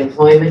 The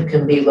employment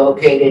can be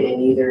located in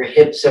either a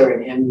HIPS or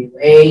an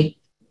MUA.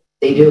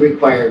 They do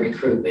require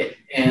recruitment,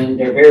 and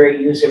they're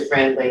very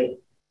user-friendly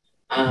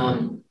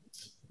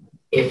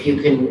if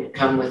you can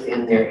come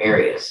within their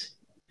areas.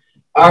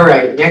 All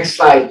right, next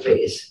slide,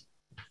 please.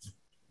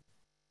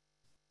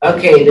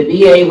 Okay, the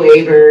VA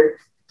waiver,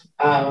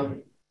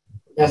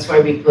 that's why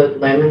we put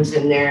lemons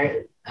in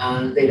there.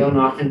 They don't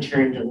often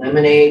turn to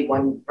lemonade.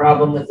 One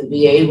problem with the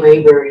VA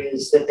waiver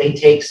is that they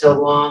take so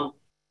long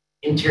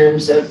in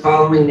terms of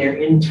following their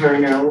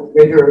internal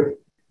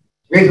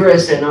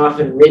rigorous and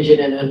often rigid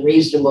and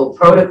unreasonable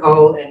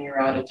protocol, and you're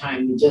out of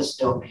time. You just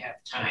don't have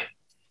time.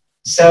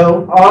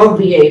 So all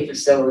VA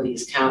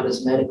facilities count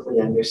as medically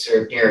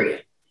underserved area.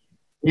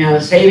 Now,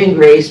 saving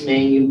grace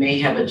you may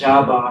have a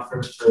job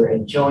offer for a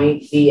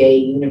joint VA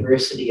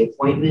university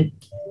appointment.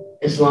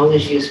 As long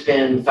as you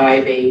spend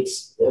 5/8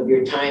 of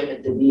your time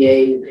at the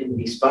VA, you can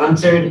be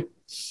sponsored.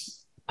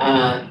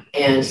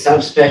 And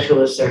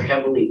subspecialists are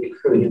heavily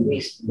recruited.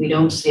 We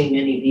don't see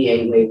many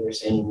VA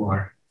waivers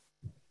anymore.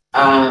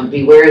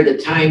 Beware the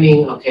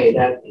timing. Okay,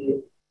 that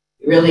you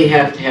really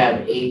have to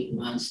have 8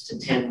 months to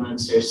 10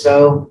 months or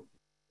so.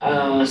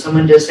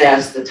 Someone just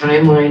asked the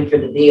timeline for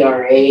the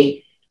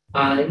DRA.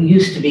 It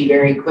used to be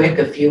very quick,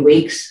 a few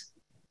weeks.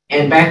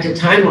 And back to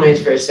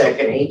timelines for a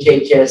second,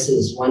 HHS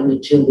is 1 to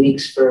 2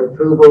 weeks for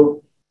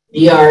approval.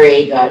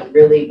 DRA got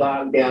really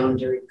bogged down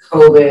during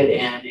COVID,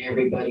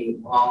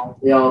 and all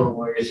the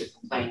lawyers are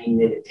complaining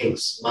that it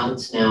takes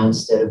months now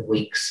instead of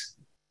weeks.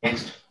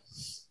 Next.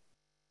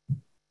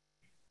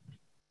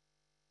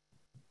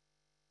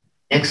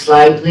 Next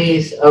slide,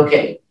 please.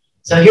 Okay,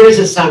 so here's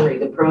a summary,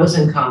 the pros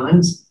and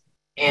cons.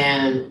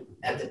 And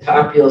at the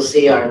top, you'll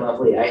see our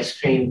lovely ice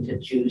cream to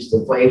choose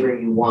the flavor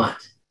you want.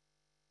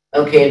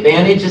 Okay,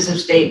 advantages of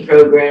state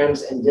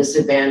programs and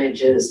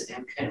disadvantages,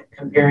 and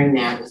comparing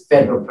that with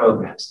federal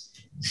programs.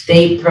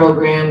 State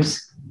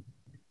programs,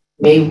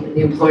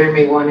 the employer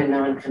may want a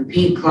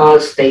non-compete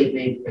clause. State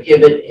may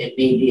prohibit. It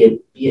may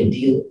be a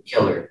deal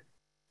killer.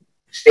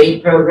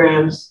 State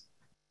programs,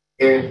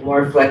 there's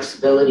more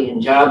flexibility in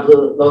job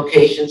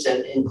locations,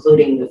 and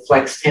including the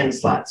Flex 10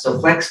 slot. So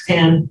Flex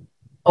 10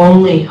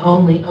 only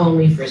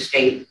for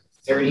state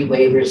 30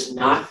 waivers,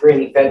 not for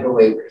any federal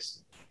waivers.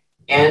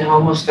 And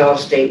almost all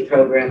state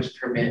programs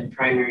permit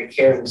primary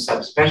care and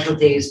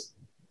subspecialties.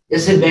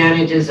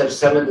 Disadvantages of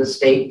some of the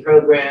state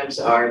programs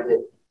are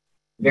that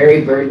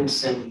very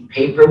burdensome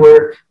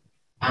paperwork.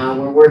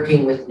 We're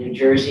working with New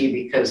Jersey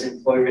because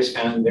employers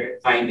find their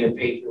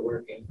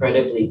paperwork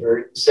incredibly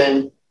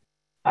burdensome.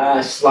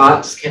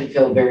 Slots can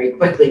fill very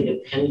quickly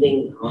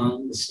depending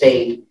on the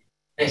state.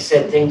 I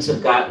said things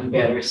have gotten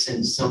better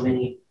since so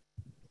many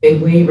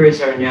big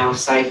waivers are now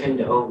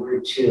siphoned over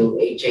to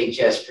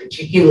HHS,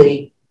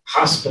 particularly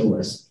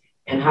hospitalists.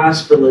 And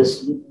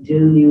hospitalists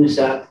do use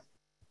up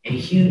a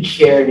huge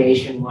share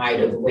nationwide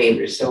of the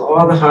waivers. So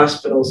all the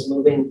hospitals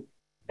moving,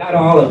 not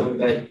all of them,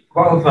 but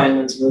qualifying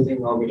ones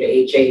moving over to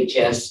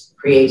HHS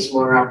creates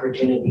more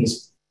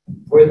opportunities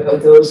for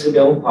those who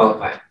don't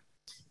qualify.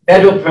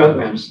 Federal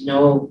programs,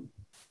 no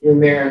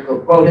numerical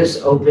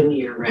quotas, open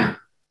year round.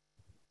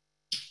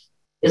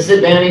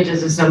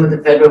 Disadvantages of some of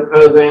the federal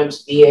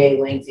programs: VA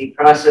lengthy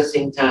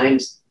processing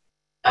times.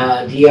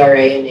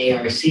 DRA and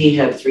ARC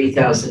have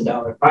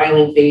 $3,000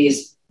 filing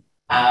fees.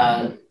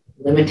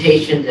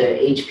 Limitation to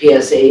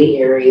HPSA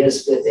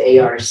areas with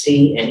ARC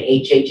and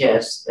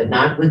HHS, but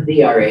not with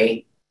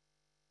DRA.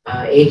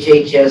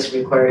 HHS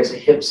requires a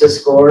HPSA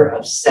score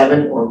of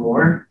 7 or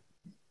more.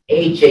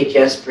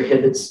 HHS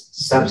prohibits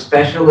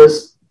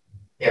subspecialists.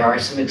 There are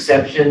some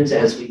exceptions,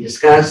 as we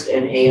discussed,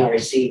 and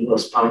ARC will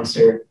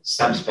sponsor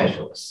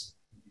subspecialists.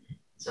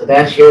 So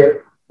that's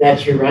your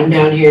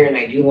rundown here, and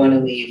I do want to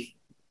leave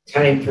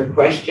time for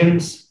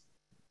questions.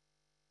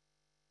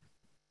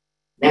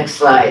 Next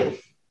slide.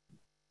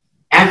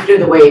 After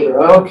the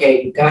waiver,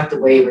 okay, you got the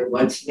waiver,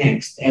 what's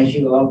next? As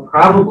you all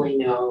probably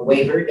know, a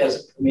waiver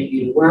doesn't permit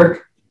you to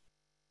work.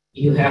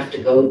 You have to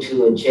go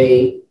to an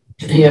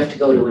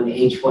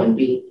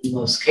H-1B in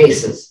most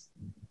cases.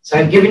 So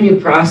I've given you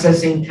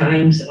processing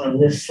times on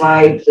this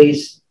slide.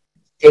 Please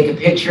take a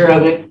picture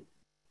of it.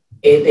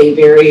 They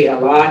vary a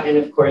lot. And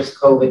of course,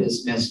 COVID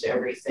has messed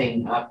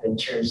everything up in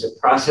terms of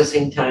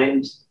processing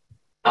times.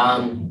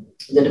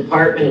 The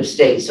Department of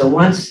State. So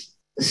once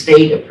the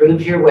state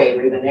approves your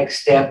waiver, the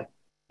next step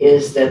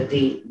is that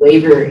the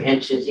waiver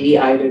entity,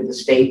 either the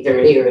state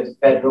 30 or the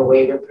federal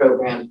waiver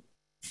program,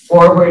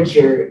 forwards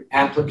your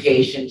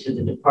application to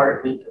the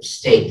Department of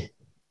State.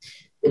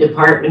 The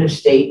Department of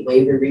State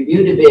Waiver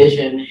Review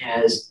Division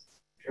has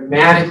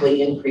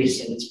dramatically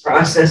increased in its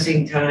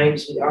processing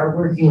times. We are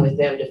working with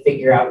them to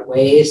figure out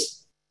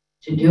ways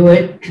to do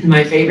it.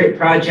 My favorite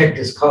project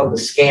is called the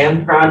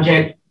SCAN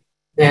project,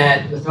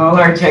 that with all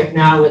our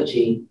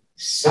technology,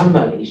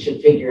 somebody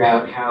should figure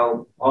out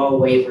how all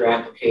waiver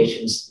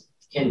applications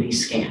can be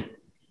scanned.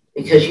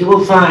 Because you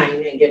will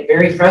find and get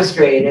very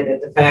frustrated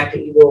at the fact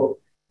that you will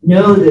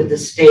know that the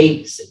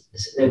states,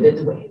 that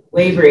the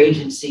waiver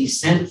agency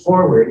sent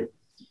forward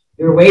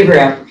your waiver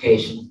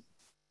application,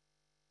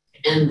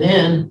 and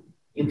then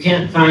you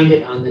can't find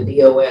it on the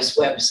DOS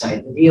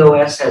website. The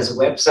DOS has a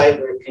website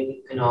where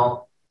you can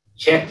all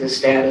check the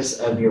status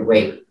of your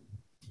waiver.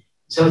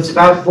 So it's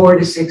about 4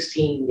 to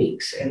 16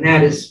 weeks, and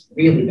that is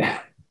really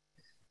bad.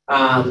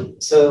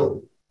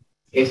 So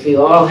if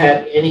you all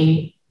have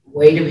any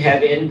way to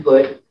have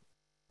input,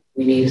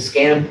 we need a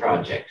SCAN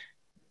project.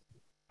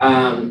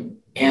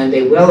 And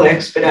they will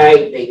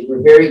expedite. They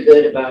were very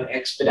good about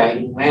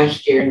expediting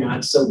last year,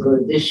 not so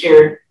good this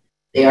year.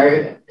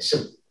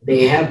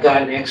 They have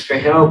gotten extra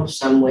help.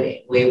 Some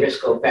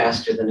waivers go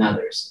faster than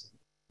others.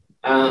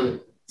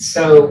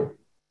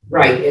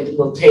 Right, it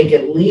will take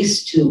at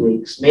least 2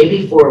 weeks,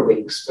 maybe 4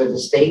 weeks for the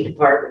State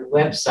Department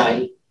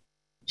website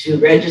to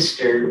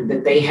register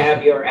that they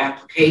have your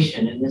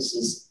application. And this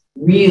is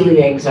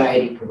really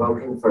anxiety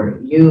provoking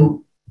for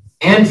you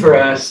and for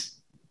us.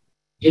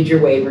 Did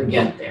your waiver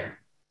get there?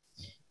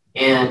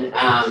 And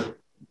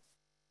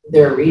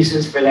there are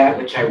reasons for that,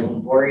 which I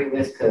won't bore you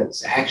with,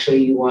 because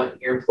actually your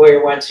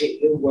employer wants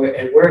you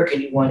at work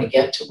and you want to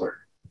get to work.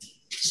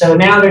 So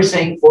now they're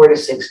saying 4 to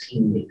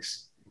 16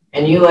 weeks,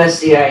 and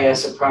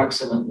USCIS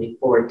approximately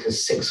 4 to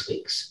 6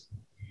 weeks.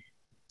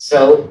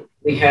 So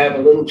we have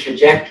a little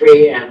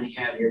trajectory, and we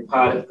have your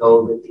pot of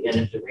gold at the end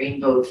of the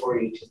rainbow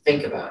for you to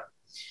think about.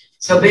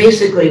 So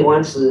basically,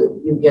 once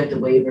you get the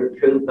waiver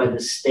approved by the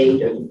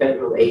state or the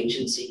federal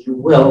agency, you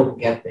will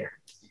get there.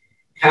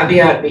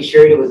 Caveat, be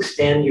sure to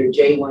extend your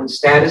J1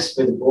 status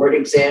for the board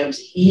exams,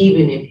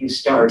 even if you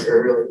start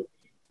early,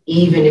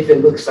 even if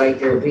it looks like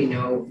there will be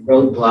no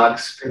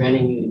roadblocks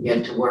preventing you to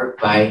get to work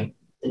by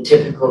the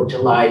typical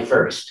July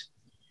 1st.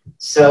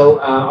 So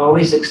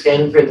always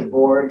extend for the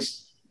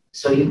boards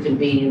so you can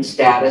be in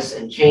status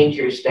and change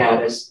your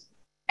status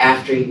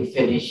after you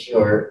finish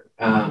your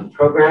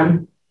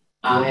program.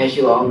 As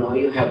you all know,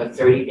 you have a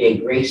 30-day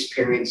grace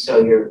period,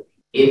 so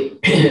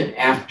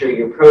after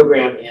your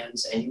program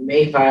ends, and you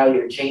may file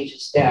your change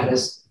of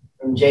status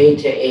from J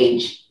to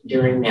H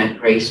during that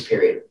grace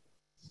period.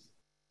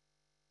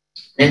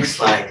 Next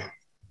slide.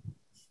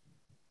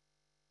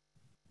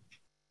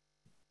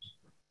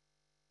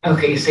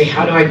 Okay, you say,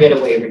 how do I get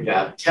a waiver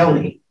job? Tell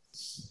me.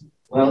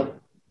 Well,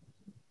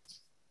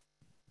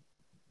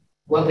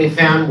 what we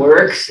found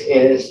works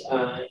is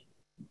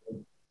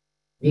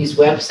these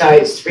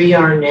websites.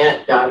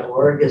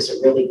 3rnet.org is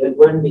a really good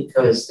one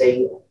because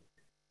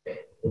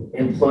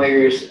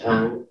employers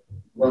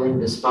willing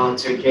to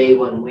sponsor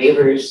J1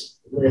 waivers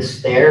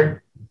list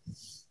there.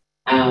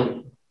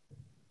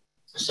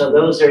 So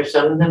those are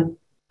some of them.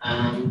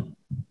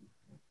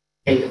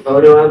 Take a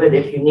photo of it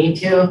if you need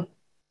to.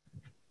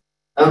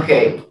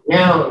 Okay,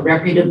 now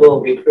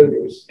reputable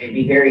recruiters may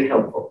be very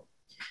helpful.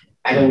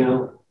 I don't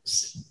know,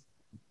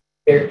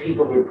 there are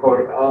people who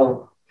report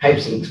all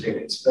types of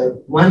experience,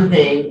 but one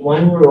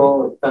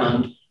rule of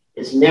thumb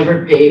is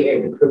never pay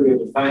a recruiter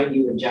to find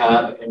you a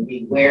job, and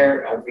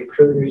beware of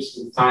recruiters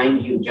who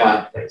find you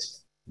job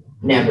placement.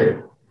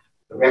 Never.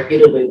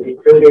 Reputable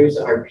recruiters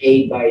are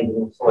paid by the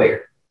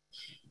employer.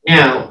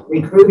 Now,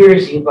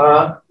 recruiters, you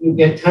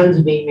get tons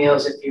of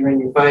emails if you're in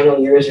your final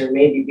years or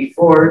maybe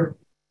before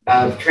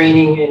of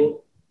training, and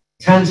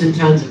tons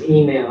of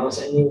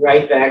emails, and you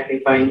write back, they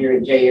find you're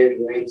a J or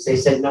your H. They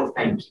said, no,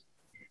 thank you.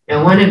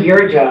 Now, one of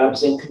your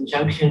jobs in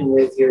conjunction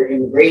with your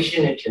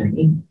immigration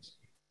attorney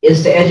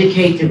is to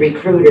educate the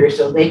recruiter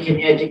so they can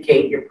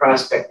educate your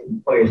prospective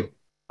employers.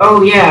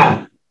 Oh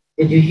yeah,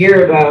 did you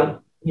hear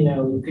about,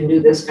 you can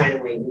do this kind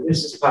of waiver,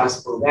 this is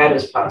possible, that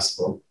is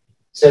possible.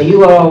 So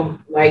you all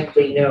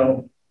likely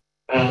know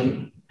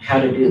how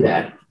to do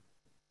that.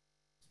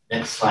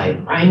 Next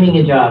slide. Finding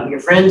a job. Your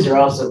friends are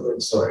also a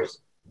good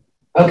source.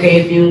 Okay,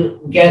 if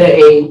you get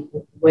a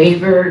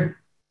waiver,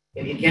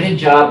 if you get a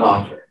job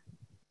offer,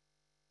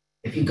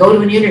 if you go to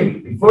an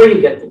interview before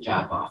you get the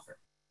job offer,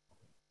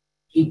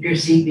 keep your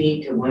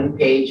CV to one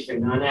page for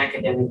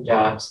non-academic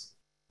jobs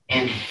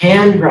and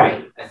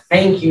handwrite a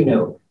thank you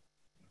note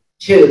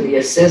to the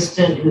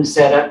assistant who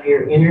set up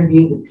your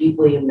interview, the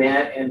people you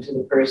met, and to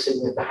the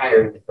person with the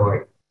hiring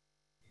authority.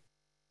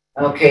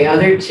 Okay,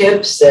 other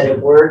tips that have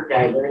worked,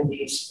 I learned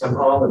these from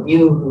all of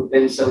you who've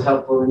been so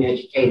helpful in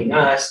educating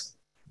us,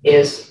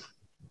 is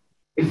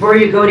before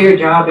you go to your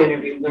job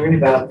interview, learn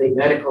about the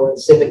medical and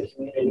civic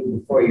community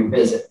before your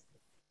visit.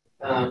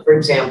 For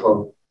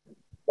example,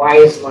 why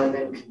is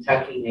London,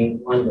 Kentucky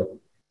named London?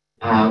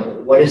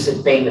 What is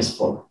it famous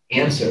for?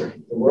 Answer,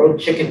 the World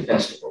Chicken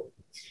Festival.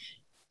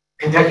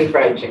 Kentucky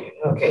Fried Chicken.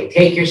 Okay,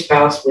 take your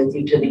spouse with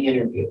you to the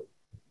interview.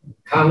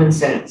 Common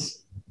sense.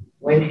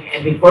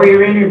 And before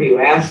your interview,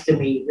 ask to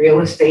meet real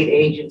estate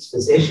agents,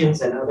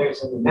 physicians, and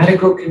others in the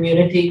medical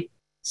community,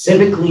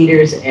 civic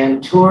leaders,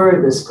 and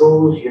tour the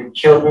schools your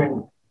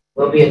children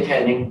will be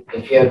attending,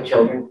 if you have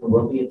children who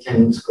will be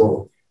attending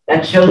school.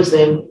 That shows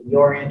them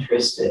you're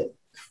interested.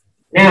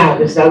 Now,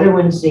 this other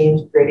one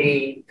seems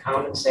pretty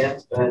common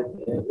sense, but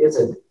it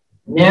isn't.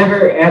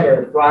 Never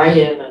ever fly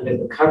in under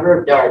the cover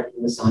of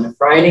darkness on a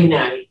Friday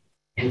night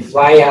and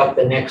fly out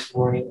the next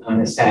morning on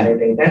a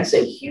Saturday. That's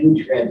a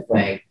huge red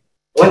flag.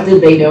 What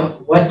don't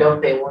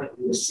they want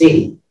you to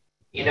see?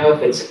 You know,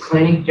 if it's a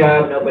clinic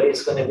job,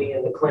 nobody's going to be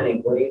in the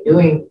clinic. What are you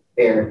doing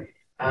there?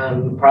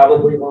 You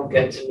probably won't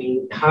get to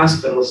meet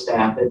hospital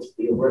staff if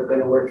we're going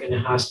to work in a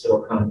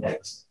hospital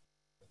context.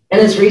 And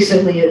as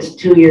recently as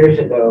 2 years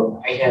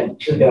ago, I had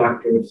 2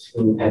 doctors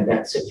who had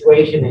that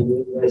situation, and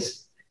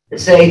needless to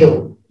say,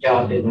 the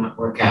job did not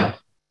work out.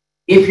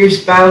 If your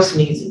spouse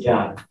needs a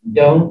job,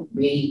 don't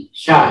be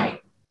shy.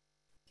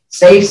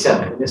 Say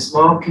so. In a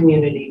small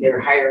community,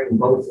 they're hiring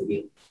both of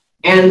you,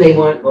 and they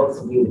want both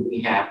of you to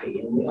be happy.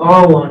 And we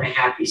all want a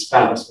happy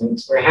spouse.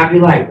 Makes for a happy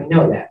life. We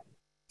know that.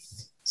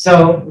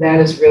 So that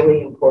is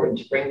really important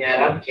to bring that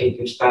up. Take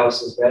your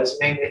spouse's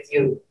resume with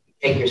you.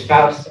 Take your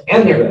spouse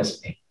and their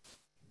resume.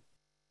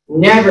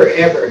 Never,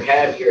 ever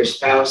have your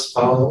spouse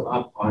follow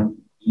up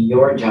on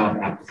your job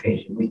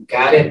application. We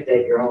got it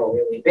that you're all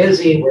really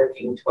busy,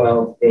 working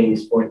 12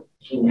 days,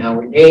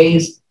 14-hour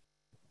days.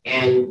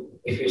 And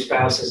if your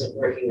spouse isn't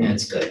working,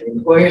 that's good.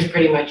 Employers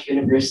pretty much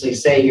universally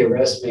say your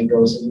resume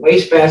goes in the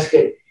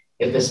wastebasket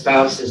if the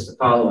spouse is the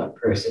follow-up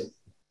person.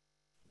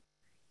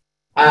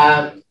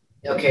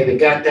 Okay, we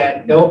got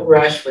that. Don't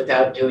rush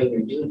without doing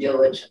your due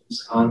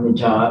diligence on the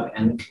job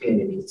and the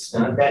community. It's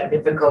not that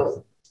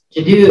difficult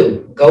to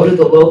do. Go to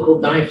the local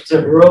diner. If it's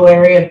a rural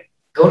area,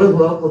 go to the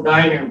local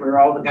diner where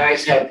all the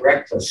guys have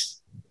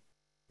breakfast.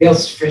 They'll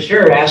for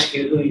sure ask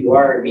you who you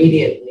are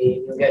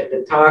immediately. You'll get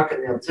to talk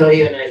and they'll tell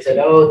you. And I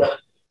said,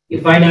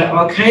 you find out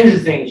all kinds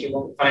of things you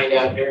won't find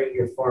out during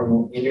your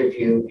formal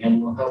interview,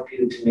 and will help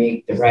you to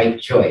make the right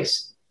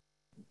choice.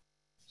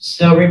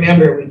 So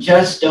remember, we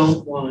just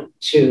don't want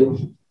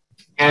to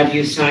have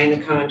you sign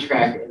the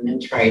contract and then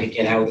try to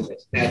get out of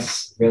it.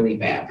 That's really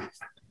bad.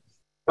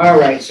 All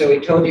right, so we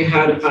told you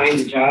how to find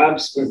the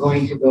jobs. We're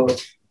going to go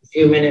a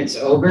few minutes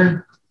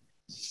over.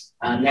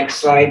 Next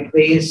slide,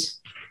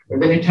 please. We're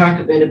going to talk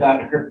a bit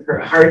about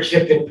her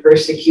hardship and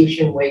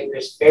persecution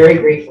waivers very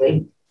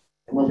briefly,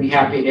 and we'll be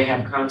happy to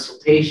have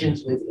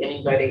consultations with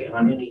anybody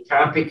on any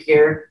topic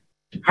here.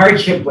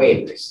 Hardship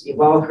waivers,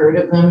 you've all heard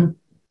of them.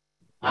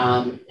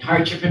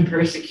 Hardship and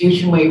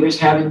persecution waivers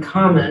have in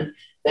common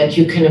that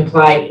you can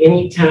apply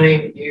anytime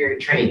during your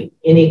training,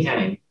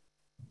 anytime.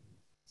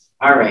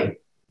 All right.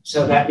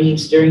 So that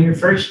means during your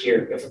first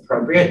year, if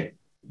appropriate.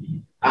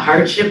 A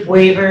hardship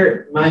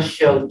waiver must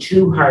show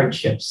 2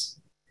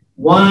 hardships.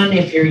 One,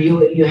 if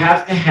you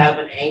have to have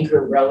an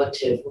anchor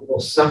relative who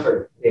will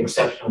suffer the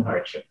exceptional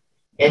hardship.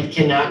 It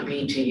cannot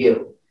be to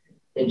you,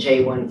 the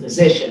J1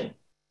 physician.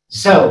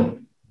 So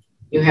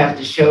you have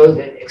to show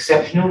that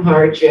exceptional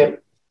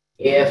hardship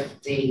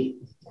if the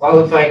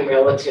qualifying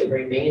relative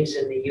remains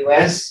in the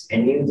U.S.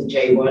 and you, the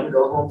J1,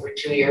 go home for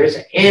 2 years,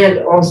 and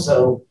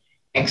also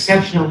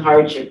exceptional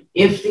hardship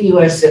if the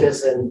U.S.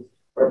 citizen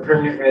or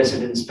permanent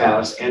resident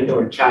spouse and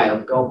or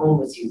child go home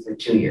with you for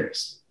 2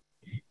 years.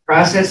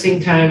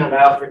 Processing time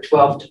allowed for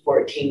 12 to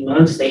 14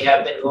 months. They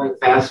have been going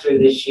faster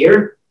this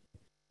year.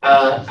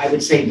 I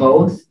would say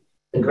both.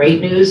 The great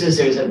news is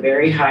there's a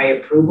very high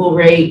approval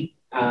rate.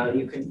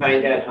 You can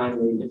find that on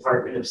the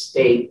Department of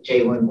State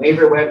J1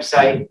 waiver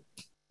website.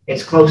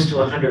 It's close to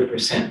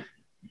 100%.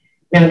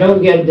 Now,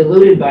 don't get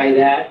deluded by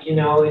that. You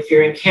know, if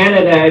you're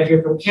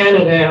from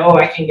Canada,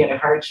 I can get a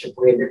hardship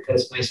waiver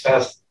because my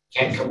spouse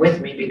can't come with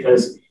me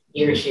because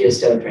he or she is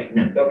still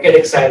pregnant. Don't get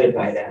excited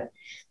by that.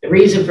 The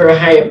reason for a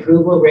high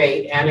approval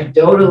rate,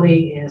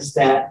 anecdotally, is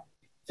that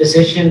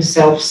physicians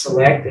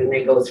self-select and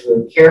they go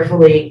through it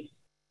carefully.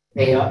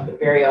 They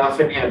very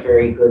often have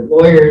very good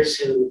lawyers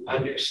who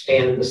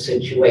understand the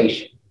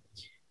situation.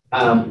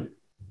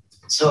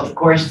 So, of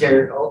course,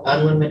 they're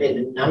unlimited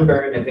in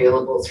number and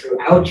available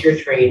throughout your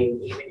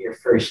training, even your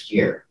first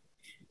year.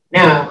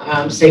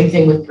 Now, same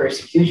thing with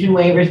persecution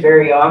waivers.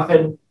 Very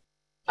often,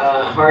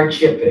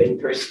 hardship and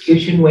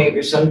persecution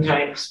waivers,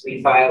 sometimes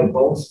we file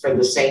both for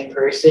the same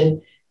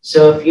person.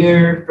 So if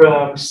you're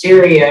from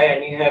Syria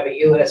and you have a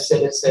U.S.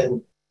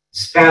 citizen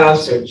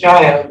spouse or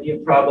child,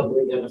 you're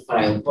probably going to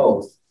file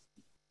both.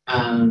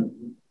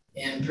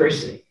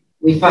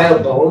 We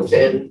file both,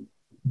 and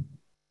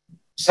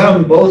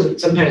sometimes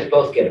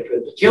both get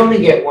approved, but you only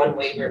get 1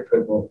 waiver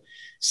approval.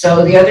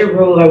 So the other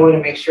rule I want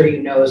to make sure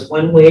you know is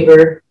 1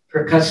 waiver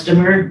per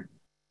customer.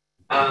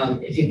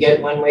 If you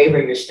get 1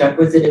 waiver, you're stuck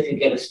with it. If you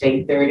get a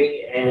state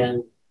 30,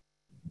 and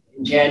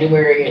in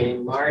January and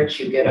in March,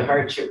 you get a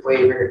hardship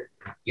waiver,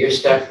 you're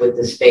stuck with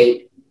the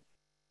state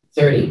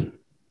 30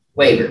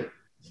 waiver.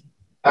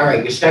 All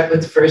right, you're stuck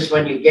with the first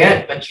one you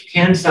get, but you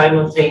can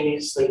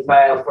simultaneously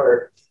file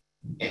for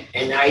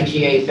an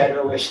IGA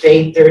federal or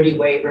state 30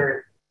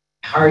 waiver,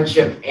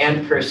 hardship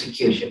and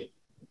persecution.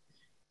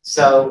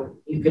 So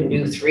you can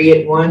do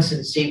 3 at once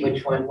and see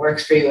which one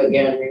works for you.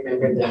 Again,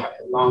 remember the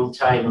long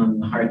time on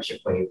the hardship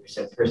waivers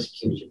and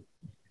persecution.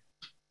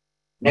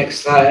 Next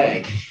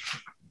slide.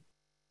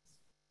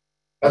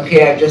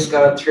 Okay, I've just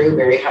gone through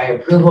very high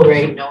approval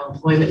rate, no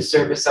employment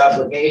service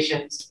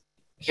obligations,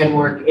 can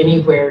work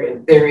anywhere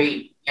in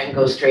theory, can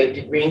go straight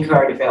to green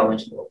card if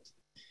eligible.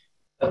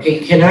 Okay,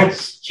 you cannot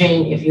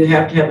change, if you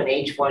have to have an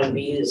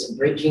H-1B as a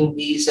bridging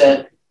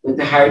visa with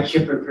the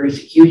hardship or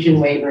persecution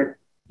waiver,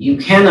 you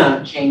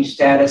cannot change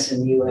status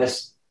in the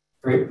US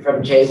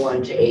from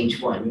J1 to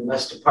H1. You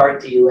must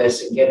depart the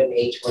US and get an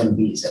H1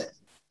 visa.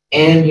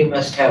 And you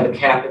must have a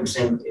CAP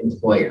exempt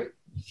employer.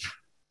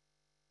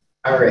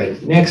 All right,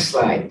 next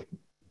slide.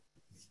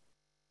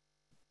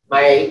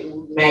 My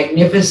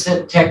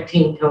magnificent tech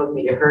team told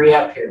me to hurry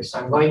up here, so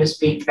I'm going to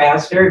speak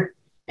faster.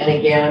 And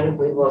again,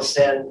 we will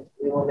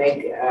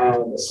make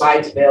the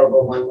slides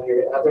available one way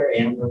or the other,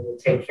 and we will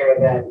take care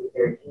of that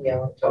either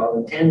email to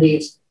all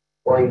attendees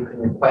or you can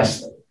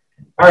request them.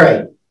 All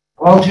right,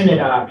 alternate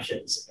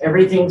options.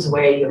 Everything's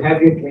away. You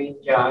have your dream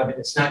job, and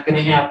it's not going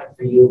to happen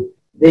for you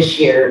this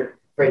year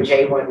for a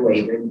J1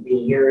 waiver, the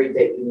year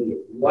that you need it.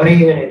 What are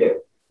you going to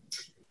do?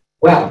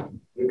 Well,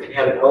 you can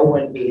have an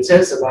O1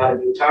 visas. A lot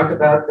of you talk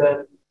about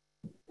them,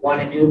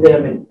 want to do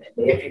them, and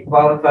if you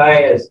qualify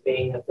as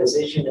being a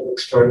physician of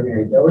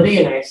extraordinary ability,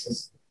 and I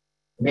suspect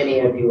many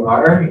of you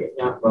are, if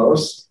not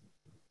most,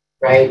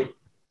 right?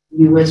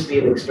 You must be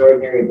of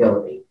extraordinary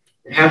ability.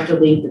 You have to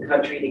leave the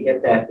country to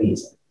get that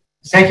visa.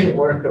 Second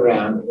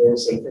workaround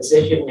is a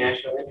physician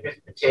national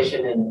interest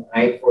petition and an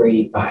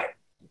I-485.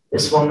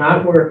 This will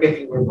not work if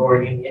you were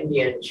born in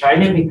India and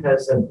China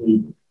because of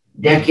the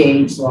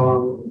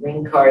decades-long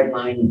green card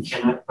line. You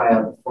cannot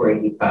file the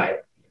 485.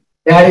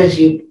 That is,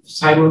 you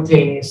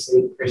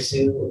simultaneously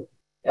pursue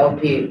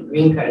LP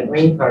green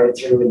card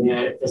through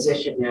a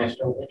physician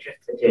national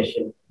interest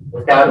petition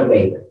without a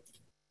waiver.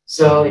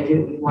 So if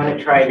you want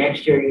to try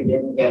next year, you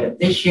didn't get it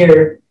this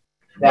year,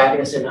 that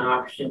is an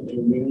option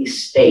in many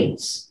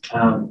states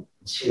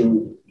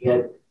to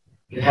get.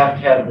 You have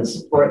to have the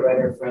support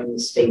letter from the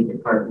State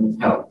Department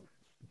of Health.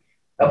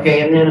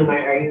 Okay, and then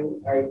are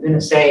you going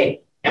to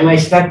say, am I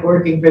stuck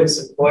working for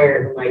this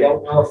employer whom I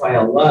don't know if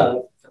I'll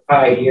love for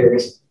 5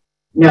 years?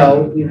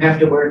 No, you have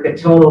to work a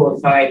total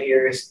of 5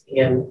 years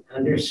in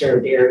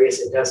underserved areas.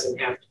 It doesn't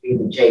have to be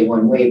the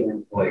J1 waiver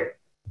employer.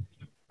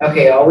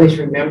 Okay, always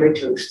remember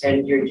to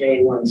extend your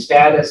J1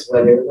 status,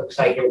 whether it looks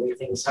like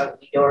everything's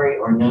hunky-dory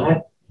or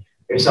not.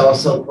 There's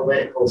also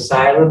political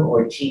asylum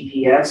or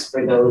TPS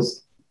for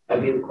those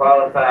of you who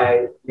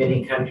qualify.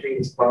 Many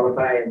countries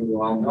qualify, and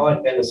you all know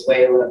it.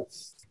 Venezuela,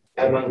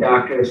 among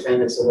doctors,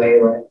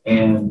 Venezuela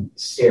and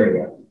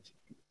Syria.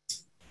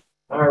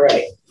 All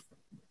right.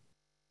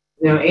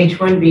 Now,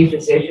 H-1B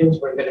physicians,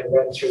 we're going to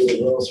run through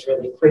the rules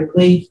really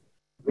quickly.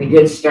 We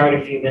did start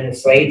a few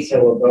minutes late,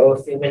 so we'll go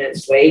a few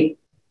minutes late.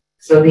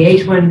 So the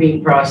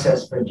H-1B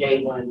process for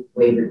J1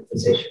 waiver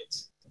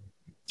physicians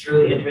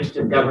through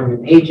interested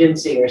government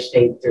agency or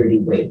state 30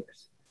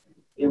 waivers.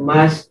 You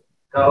must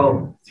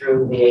go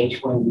through the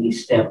H-1B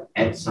step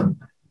at some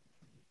time.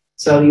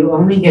 So you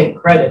only get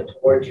credit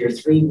towards your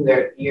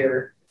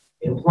 3-year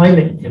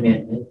employment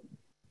commitment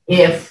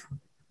if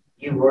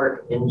you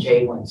work in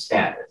J1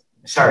 status.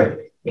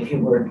 Sorry, if you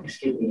work,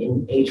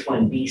 in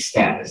H-1B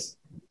status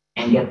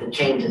and get the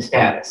change of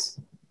status.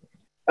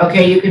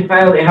 Okay, you can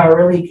file it. How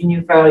early can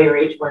you file your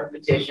H-1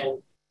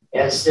 petition?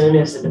 As soon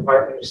as the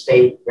Department of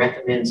State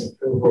recommends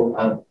approval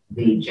of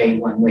the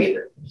J-1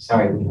 waiver.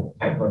 Sorry, we have a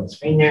typo on the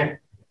screen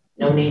there.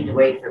 No need to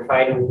wait for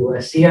final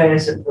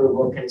USCIS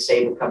approval, can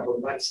save a couple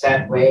of months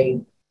that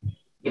way.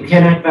 You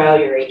cannot file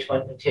your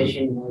H-1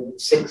 petition more than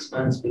 6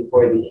 months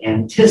before the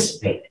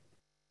anticipated,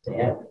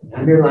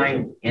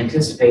 underlying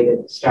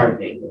anticipated start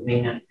date. It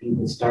may not be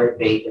the start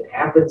date that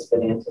happens,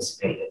 but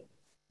anticipated.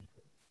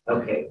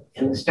 Okay,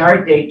 and the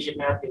start date should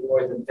not be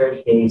more than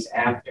 30 days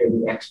after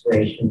the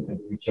expiration of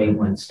your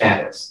J1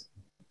 status.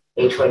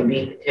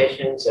 H-1B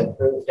petitions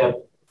approved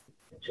up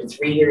to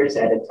 3 years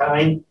at a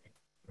time.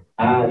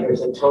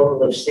 There's a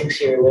total of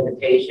 6-year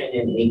limitation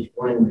in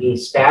H-1B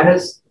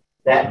status.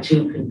 That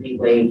too can be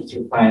waived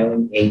through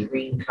filing a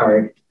green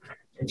card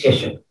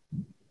petition.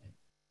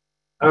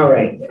 All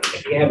right,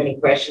 if you have any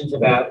questions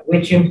about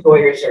which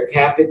employers are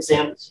CAP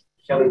exempt,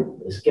 shall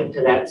we skip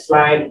to that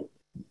slide?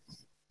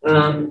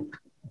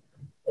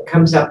 It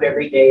comes up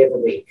every day of the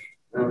week.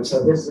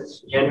 So this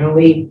is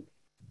generally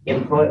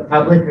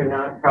public or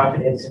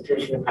nonprofit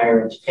institution of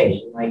higher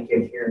education, like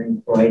if you're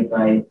employed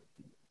by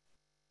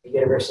the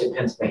University of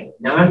Pennsylvania.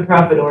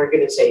 Nonprofit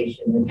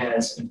organization that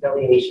has an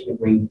affiliation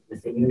agreement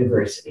with the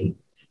university.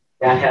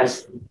 That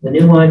has the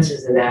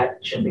nuances of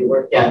that should be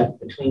worked out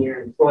between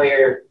your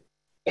employer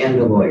and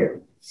the lawyer.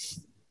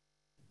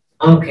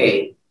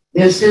 Okay,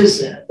 this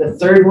is the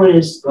third one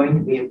is going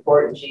to be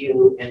important to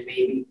you and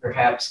maybe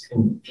perhaps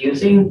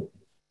confusing.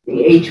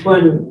 The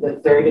H-1,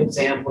 the third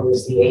example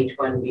is the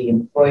H-1B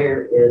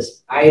employer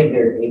is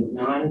either a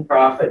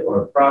nonprofit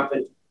or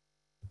profit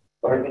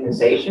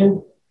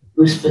organization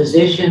whose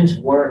physicians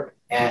work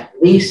at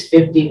least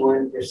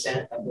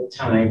 51% of the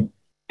time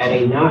at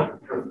a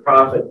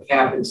not-for-profit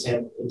CAP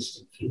exempt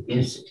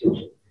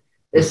institution.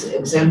 This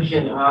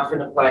exemption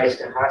often applies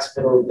to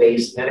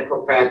hospital-based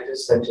medical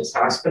practice, such as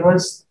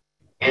hospitalists,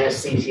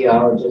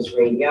 anesthesiologists,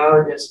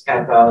 radiologists,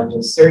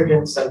 pathologists,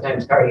 surgeons,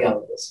 sometimes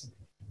cardiologists.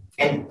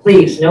 And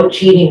please, no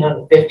cheating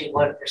on the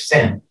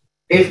 51%.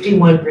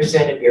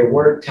 51% of your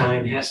work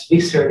time has to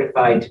be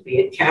certified to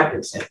be a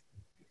captain.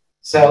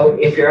 So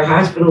if you're a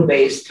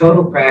hospital-based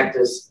total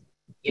practice,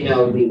 the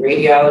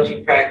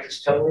radiology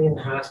practice totally in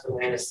the hospital,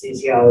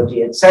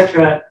 anesthesiology,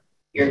 etc.,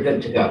 you're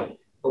good to go.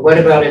 But what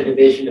about a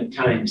division of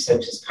time,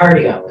 such as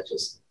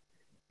cardiologists?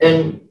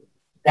 Then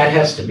that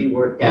has to be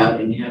worked out,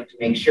 and you have to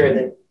make sure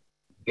that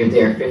you're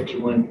there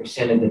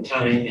 51% of the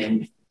time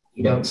and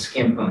you don't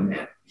skimp on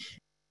that.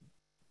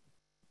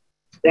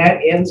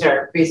 That ends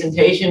our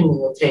presentation.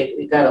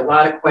 We've got a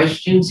lot of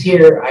questions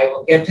here. I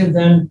will get to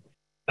them.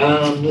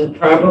 We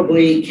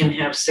probably can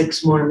have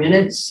 6 more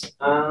minutes.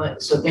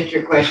 So get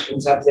your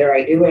questions up there.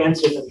 I do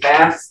answer them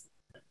fast,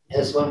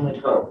 as one would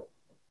hope.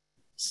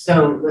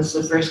 So what's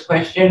the first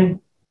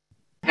question?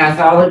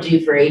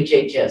 Pathology for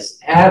HHS?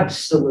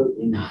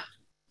 Absolutely not.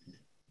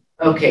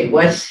 Okay,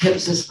 what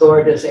HPSA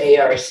score does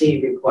ARC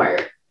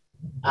require?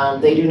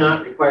 They do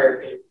not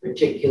require a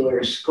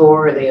particular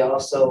score. They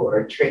also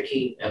are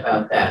tricky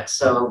about that.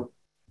 So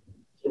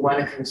if you want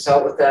to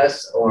consult with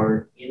us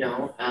or,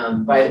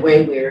 by the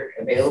way, we're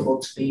available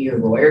to be your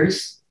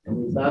lawyers and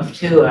we'd love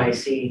to. I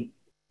see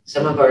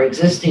some of our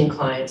existing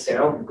clients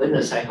there. Oh,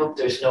 goodness, I hope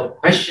there's no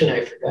question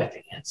I forgot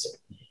to answer.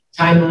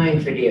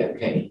 Timeline for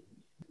DOK.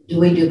 Do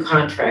we do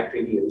contract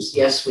reviews?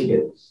 Yes, we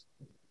do.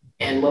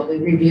 And what we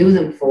review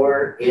them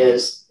for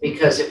is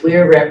because if we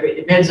are, it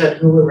depends on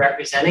who we're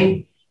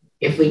representing.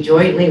 If we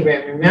jointly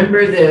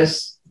remember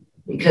this,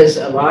 because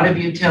a lot of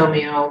you tell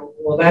me, oh,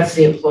 well, that's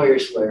the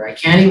employer's lawyer. I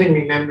can't even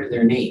remember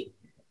their name.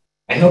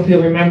 I hope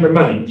you'll remember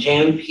mine,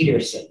 Jan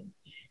Peterson.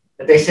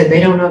 But they said they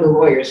don't know the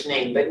lawyer's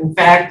name. But in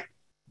fact,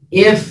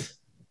 if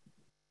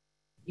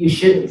you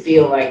shouldn't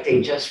feel like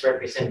they just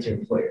represent their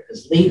employer,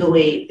 because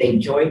legally they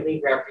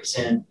jointly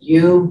represent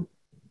you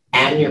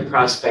and your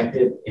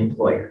prospective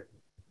employer.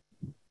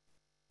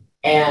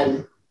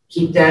 And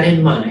keep that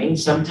in mind.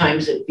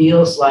 Sometimes it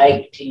feels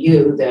like to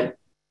you that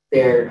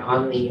they're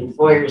on the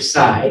employer's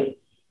side,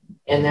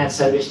 and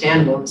that's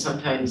understandable, and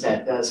sometimes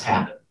that does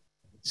happen.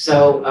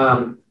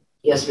 So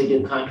yes, we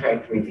do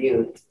contract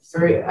review.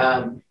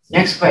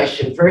 Next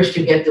question, first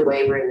you get the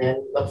waiver and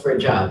then look for a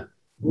job.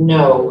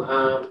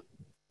 No,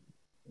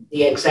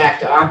 the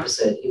exact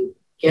opposite. You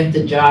get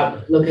the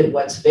job, look at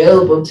what's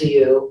available to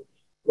you,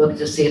 look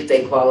to see if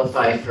they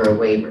qualify for a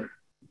waiver.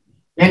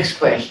 Next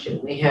question.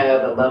 We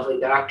have a lovely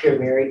doctor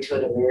married to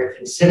an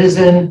American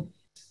citizen.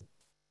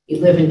 You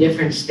live in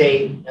different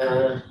state.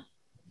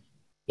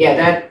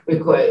 That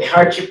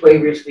hardship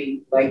waivers,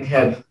 we like to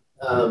have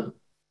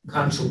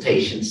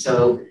consultations.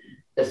 So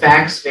the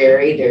facts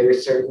vary. There are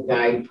certain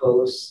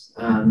guideposts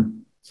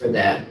for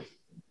that.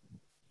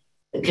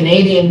 The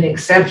Canadian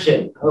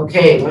exception.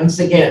 Okay, once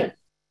again,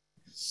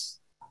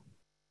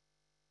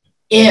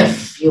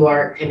 if you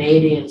are a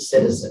Canadian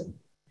citizen,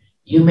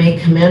 you may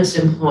commence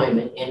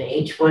employment in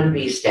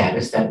H-1B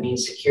status, that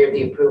means secure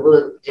the approval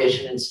of the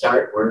petition and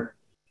start work,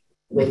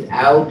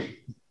 without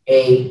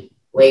a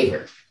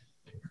waiver.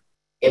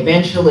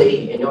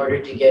 Eventually, in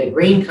order to get a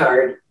green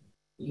card,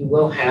 you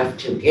will have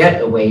to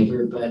get a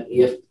waiver, but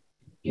if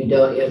you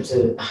don't, it's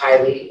a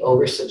highly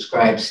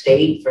oversubscribed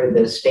state for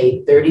the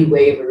state 30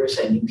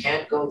 waivers and you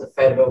can't go the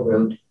federal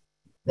route,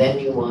 then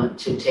you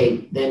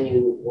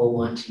will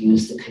want to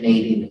use the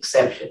Canadian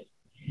exception.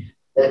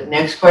 The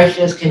next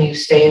question is, can you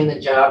stay in the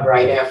job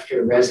right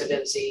after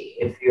residency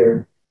if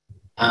you're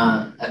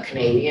a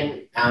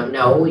Canadian?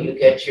 No, you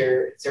get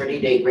your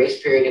 30-day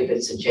grace period if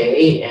it's a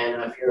J,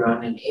 and if you're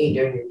on an A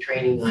during your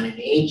training on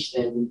an H,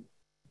 then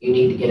you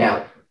need to get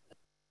out.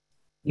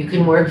 You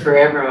can work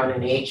forever on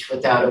an H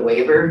without a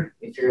waiver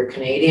if you're a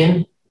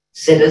Canadian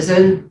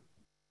citizen,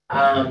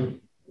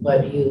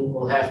 but you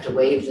will have to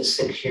waive the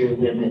 6-year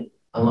limit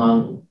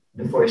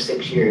before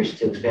 6 years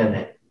to expand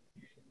that.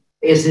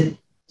 Is it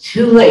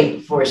too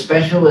late for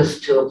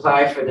specialists to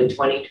apply for the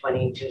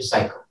 2022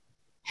 cycle?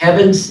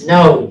 Heavens,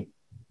 no.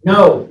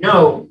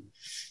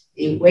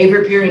 The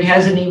waiver period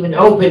hasn't even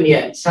opened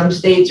yet. Some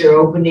states are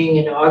opening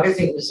in August.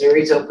 I think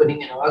Missouri's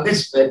opening in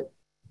August, but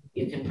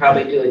you can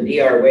probably do a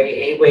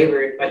DRA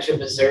waiver in much of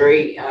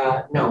Missouri.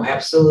 No,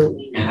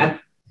 absolutely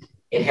not.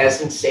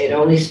 It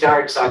only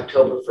starts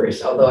October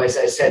 1st. Although, as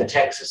I said,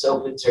 Texas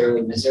opens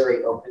early,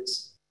 Missouri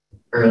opens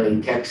early,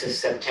 Texas,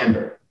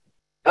 September.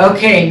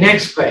 Okay,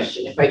 next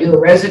question. If I do a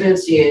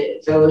residency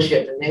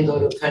fellowship and then go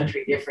to a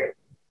country different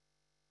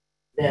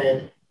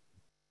than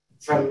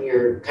from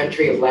your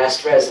country of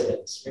last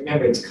residence,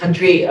 remember it's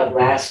country of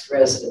last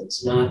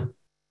residence, not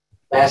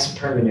last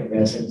permanent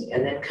residence,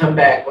 and then come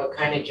back, what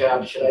kind of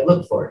job should I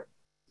look for?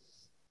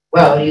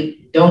 Well,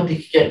 you don't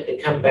get to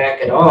come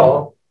back at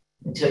all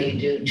until you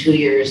do 2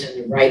 years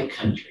in the right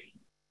country.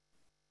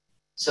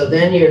 So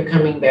then you're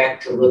coming back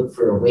to look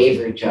for a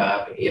waiver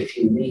job if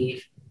you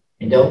leave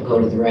and don't go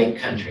to the right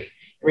country.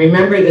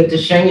 Remember that the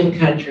Schengen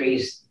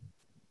countries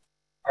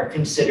are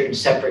considered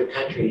separate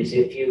countries.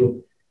 If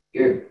you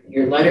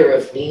your letter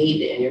of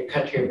need and your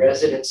country of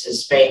residence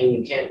is Spain,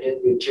 you can't do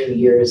your 2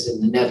 years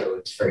in the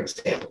Netherlands, for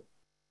example.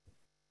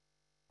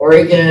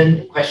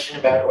 Oregon, question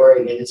about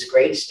Oregon. It's a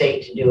great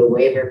state to do a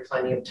waiver,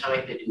 plenty of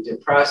time to do their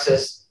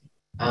process.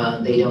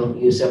 They don't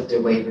use up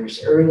their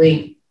waivers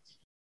early.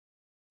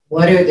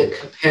 What are the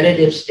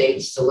competitive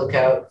states to look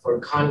out for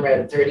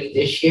Conrad 30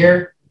 this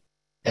year,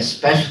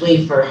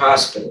 especially for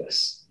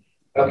hospitalists?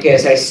 Okay,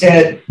 as I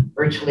said,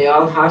 virtually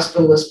all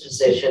hospitalist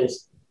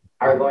positions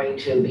are going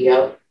to be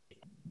out,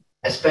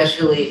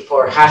 especially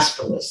for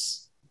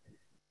hospitalists.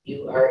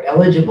 You are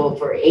eligible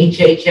for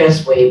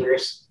HHS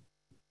waivers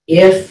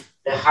if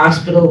the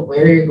hospital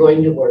where you're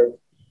going to work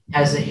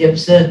has a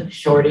HPSA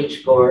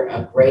shortage score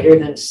of greater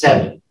than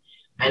 7.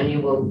 And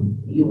you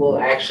will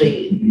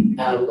actually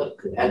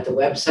look at the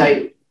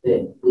website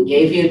that we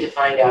gave you to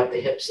find out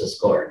the HPSA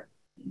score.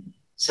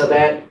 So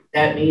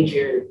that means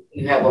you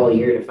have all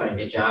year to find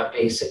a job,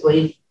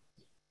 basically.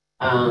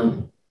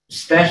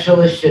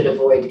 Specialists should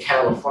avoid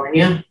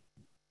California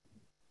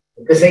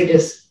because they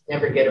just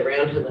never get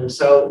around to them.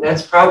 So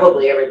that's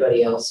probably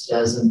everybody else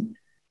doesn't.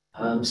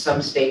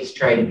 Some states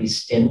try to be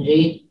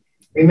stingy.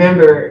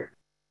 Remember,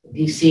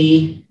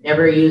 DC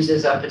never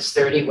uses up its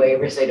 30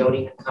 waivers. They don't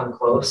even come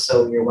close.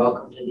 So you're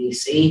welcome to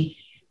DC.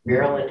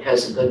 Maryland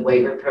has a good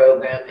waiver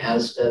program,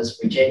 as does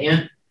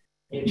Virginia.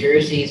 New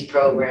Jersey's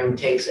program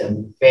takes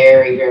a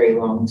very, very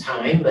long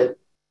time, but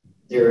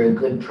they're a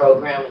good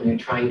program and they're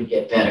trying to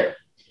get better.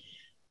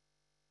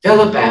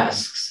 Philip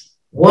asks,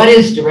 what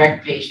is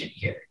direct patient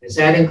care? Does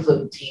that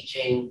include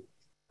teaching?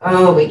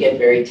 Oh, we get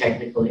very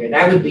technical here.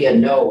 That would be a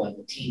no on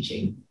the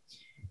teaching.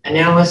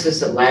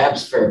 Analysis of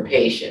labs for a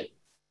patient.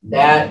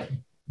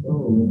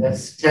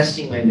 That's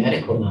testing my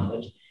medical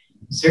knowledge.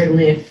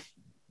 Certainly, if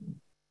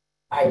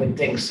I would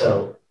think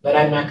so, but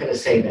I'm not going to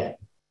say that.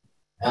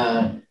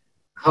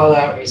 Call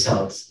out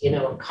results.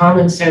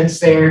 Common sense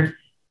there.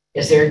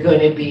 Is there going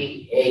to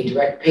be a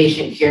direct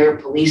patient care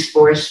police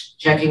force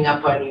checking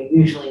up on you?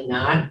 Usually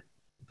not.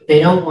 But they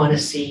don't want to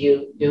see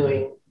you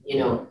doing,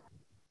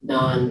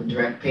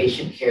 non-direct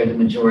patient care the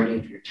majority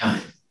of your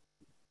time.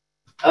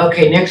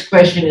 Okay, next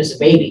question is a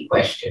baby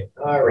question.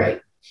 All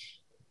right.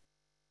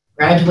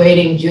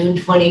 Graduating June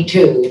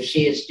 22, if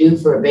she is due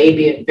for a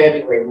baby in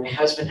February, my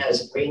husband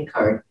has a green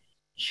card,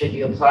 should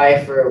you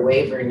apply for a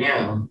waiver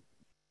now?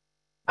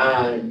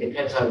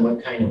 Depends on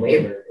what kind of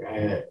waiver.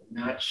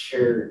 Not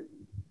sure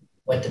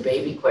what the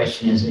baby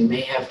question is. We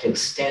may have to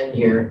extend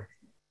your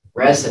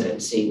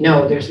residency.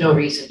 No, there's no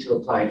reason to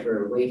apply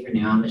for a waiver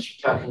now unless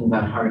you're talking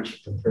about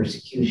hardship or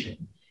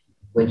persecution,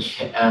 which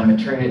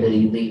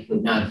maternity leave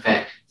would not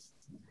affect.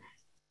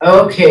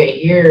 Okay,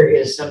 here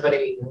is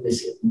somebody who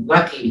is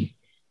lucky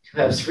to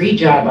have 3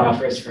 job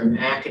offers from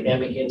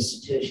academic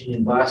institution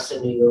in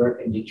Boston, New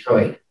York, and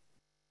Detroit.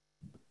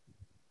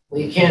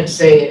 We can't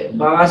say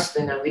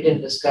Boston, we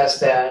didn't discuss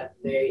that.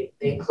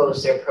 They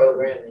closed their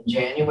program in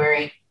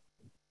January.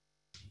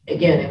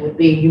 Again,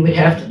 you would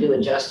have to do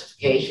a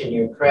justification.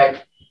 You're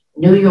correct.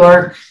 New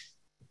York,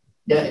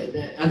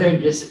 the other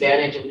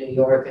disadvantage of New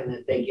York in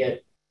that they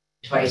get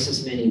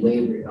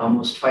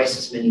almost twice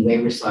as many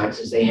waiver slots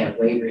as they have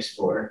waivers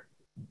for,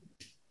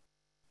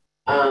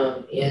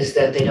 is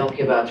that they don't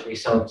give out the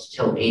results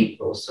till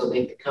April. So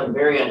they've become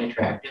very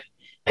unattractive.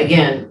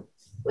 Again,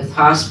 with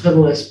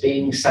hospitalists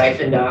being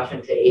siphoned off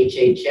into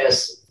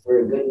HHS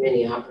for a good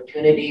many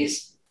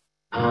opportunities,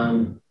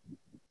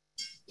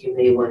 you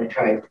may want to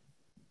try.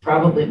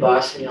 Probably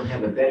Boston, you'll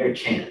have a better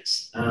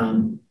chance.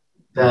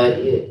 But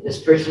this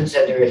person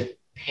said they're a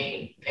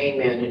pain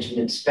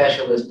management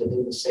specialist, but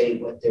didn't say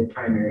what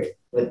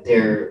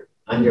their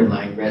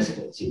underlying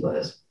residency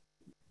was.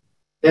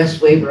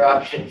 Best waiver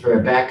option for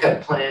a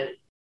backup plan?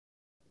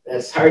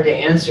 That's hard to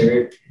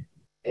answer.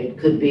 It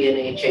could be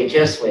an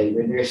HHS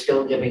waiver. They're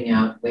still giving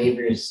out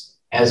waivers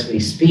as we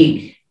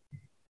speak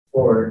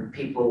for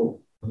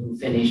people who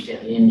finished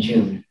in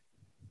June.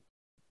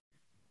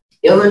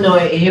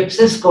 Illinois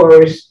HPSA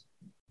scores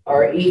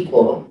are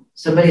equal.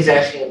 Somebody's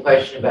asking a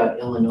question about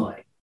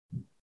Illinois.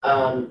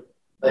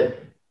 But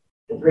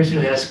the person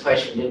who asked the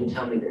question didn't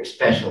tell me they're a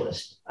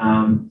specialist.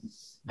 I'm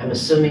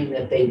assuming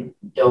that they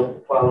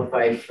don't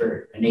qualify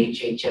for an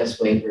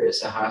HHS waiver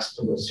as a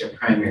hospitalist or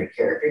primary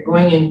care. If you're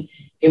going in,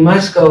 you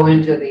must go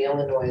into the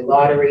Illinois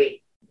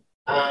lottery.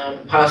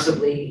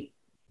 Possibly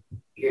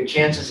your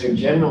chances are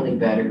generally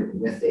better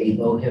with a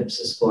low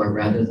HPSA score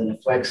rather than a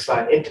flex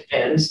slot. It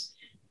depends.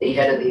 The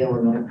head of the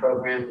Illinois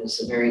program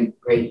is a very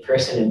great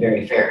person and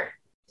very fair.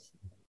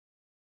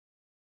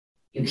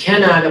 You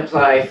cannot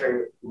apply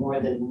for more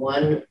than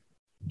one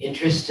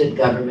interested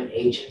government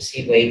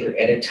agency waiver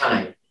at a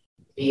time,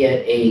 be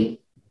it a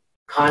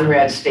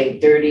Conrad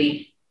State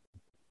 30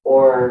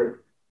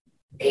 or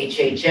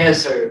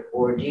HHS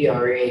or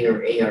DRA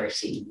or ARC,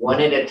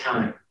 one at a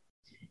time.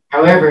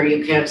 However,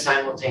 you can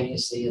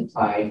simultaneously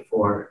apply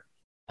for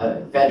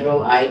a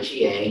federal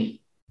IGA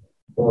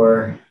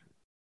or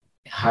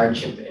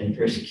hardship and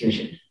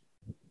persecution.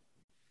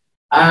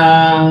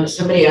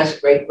 Somebody asked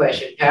a great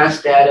question.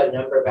 Past data,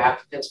 number of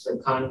applicants for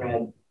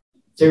Conrad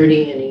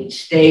 30 in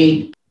each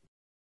state.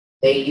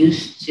 we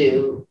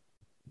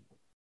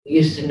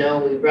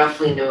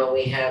roughly know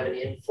we have an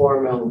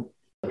informal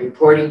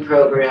reporting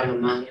program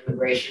among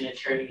immigration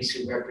attorneys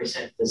who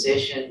represent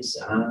physicians,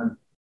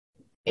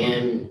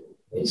 and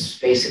it's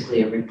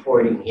basically a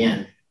reporting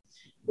in.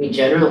 We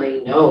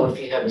generally know if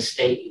you have a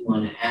state you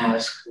want to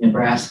ask.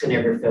 Nebraska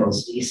never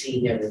fills,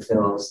 DC never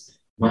fills,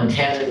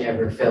 Montana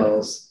never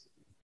fills,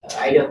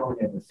 Idaho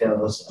never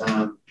fills.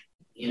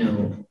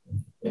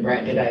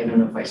 Nebraska, I don't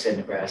know if I said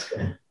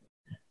Nebraska.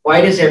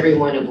 Why does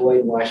everyone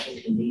avoid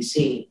Washington,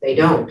 DC? They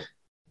don't.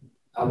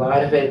 A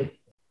lot of it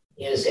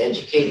is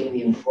educating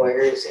the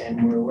employers,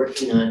 and we're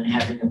working on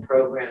having a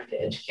program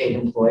to educate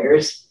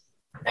employers.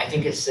 I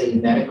think it's the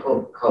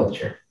medical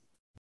culture.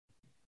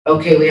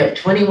 Okay, we have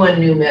 21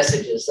 new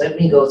messages. Let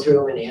me go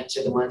through and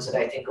answer the ones that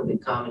I think will be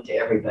common to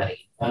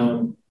everybody.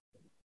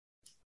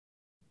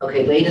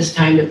 Okay, latest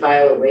time to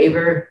file a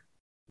waiver.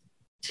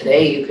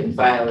 Today you can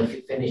file if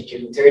you finish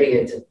June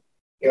 30th.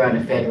 You're on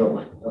a federal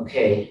one.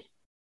 Okay.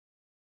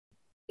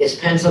 Is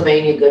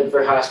Pennsylvania good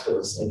for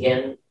hospitals?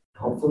 Again,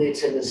 hopefully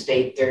it's in the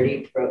state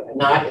 30,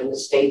 not in the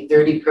state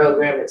 30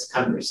 program, it's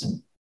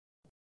cumbersome.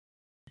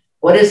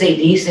 What is a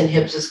decent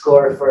HPSA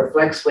score for a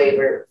flex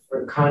waiver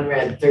for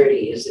Conrad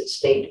 30? Is it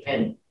state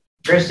dependent?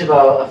 First of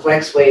all, a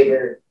flex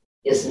waiver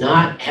has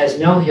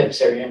no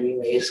HPSA or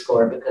MUA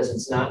score because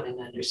it's not in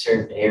an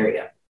underserved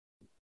area.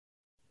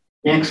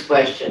 Next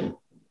question.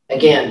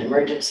 Again,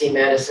 emergency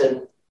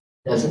medicine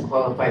doesn't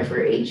qualify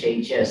for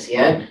HHS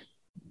yet.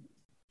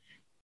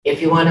 If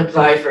you want to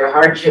apply for a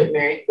hardship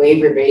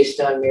waiver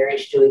based on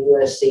marriage to a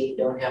USC, you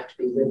don't have to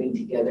be living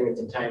together at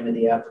the time of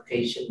the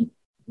application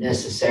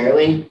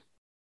necessarily.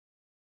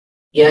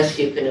 Yes,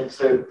 you can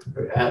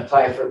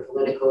apply for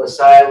political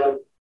asylum,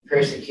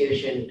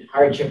 persecution,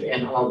 hardship,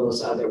 and all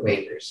those other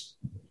waivers.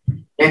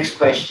 Next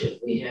question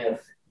we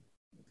have.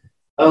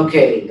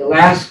 Okay, the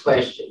last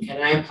question.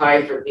 Can I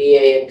apply for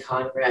VA and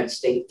Conrad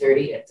State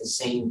 30 at the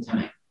same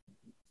time?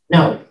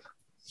 No.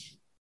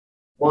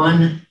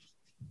 One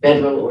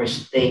federal or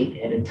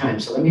state at a time.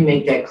 So let me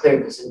make that clear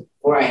because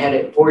I had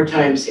it 4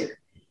 times here.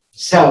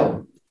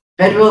 So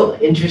federal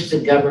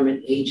interested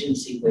government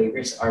agency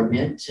waivers are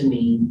meant to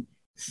mean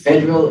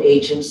federal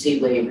agency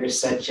waivers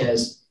such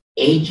as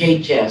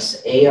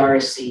HHS,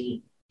 ARC,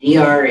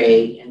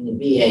 DRA, and the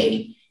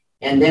VA,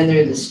 and then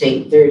there are the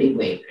state 30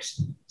 waivers.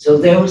 So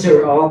those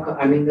are all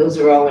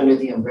under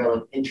the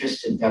umbrella of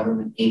interested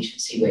government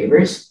agency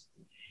waivers.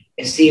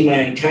 I see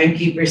my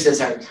timekeeper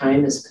says our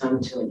time has come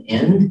to an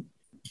end.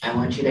 I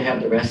want you to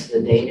have the rest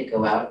of the day to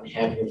go out and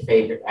have your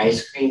favorite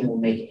ice cream. It will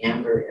make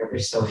Amber ever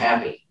so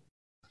happy.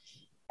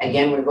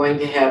 Again, we're going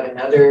to have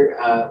another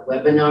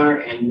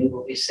webinar, and we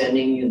will be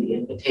sending you the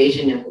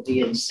invitation. It will be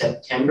in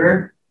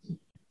September.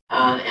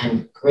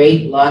 And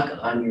great luck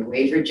on your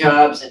waiver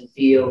jobs, and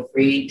feel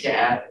free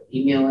to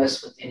email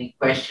us with any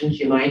questions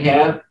you might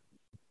have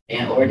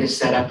or to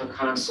set up a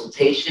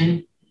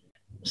consultation.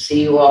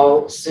 See you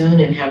all soon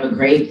and have a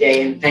great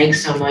day. And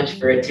thanks so much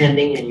for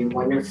attending and your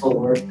wonderful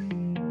work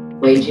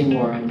waging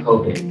war on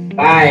COVID.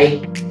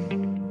 Bye.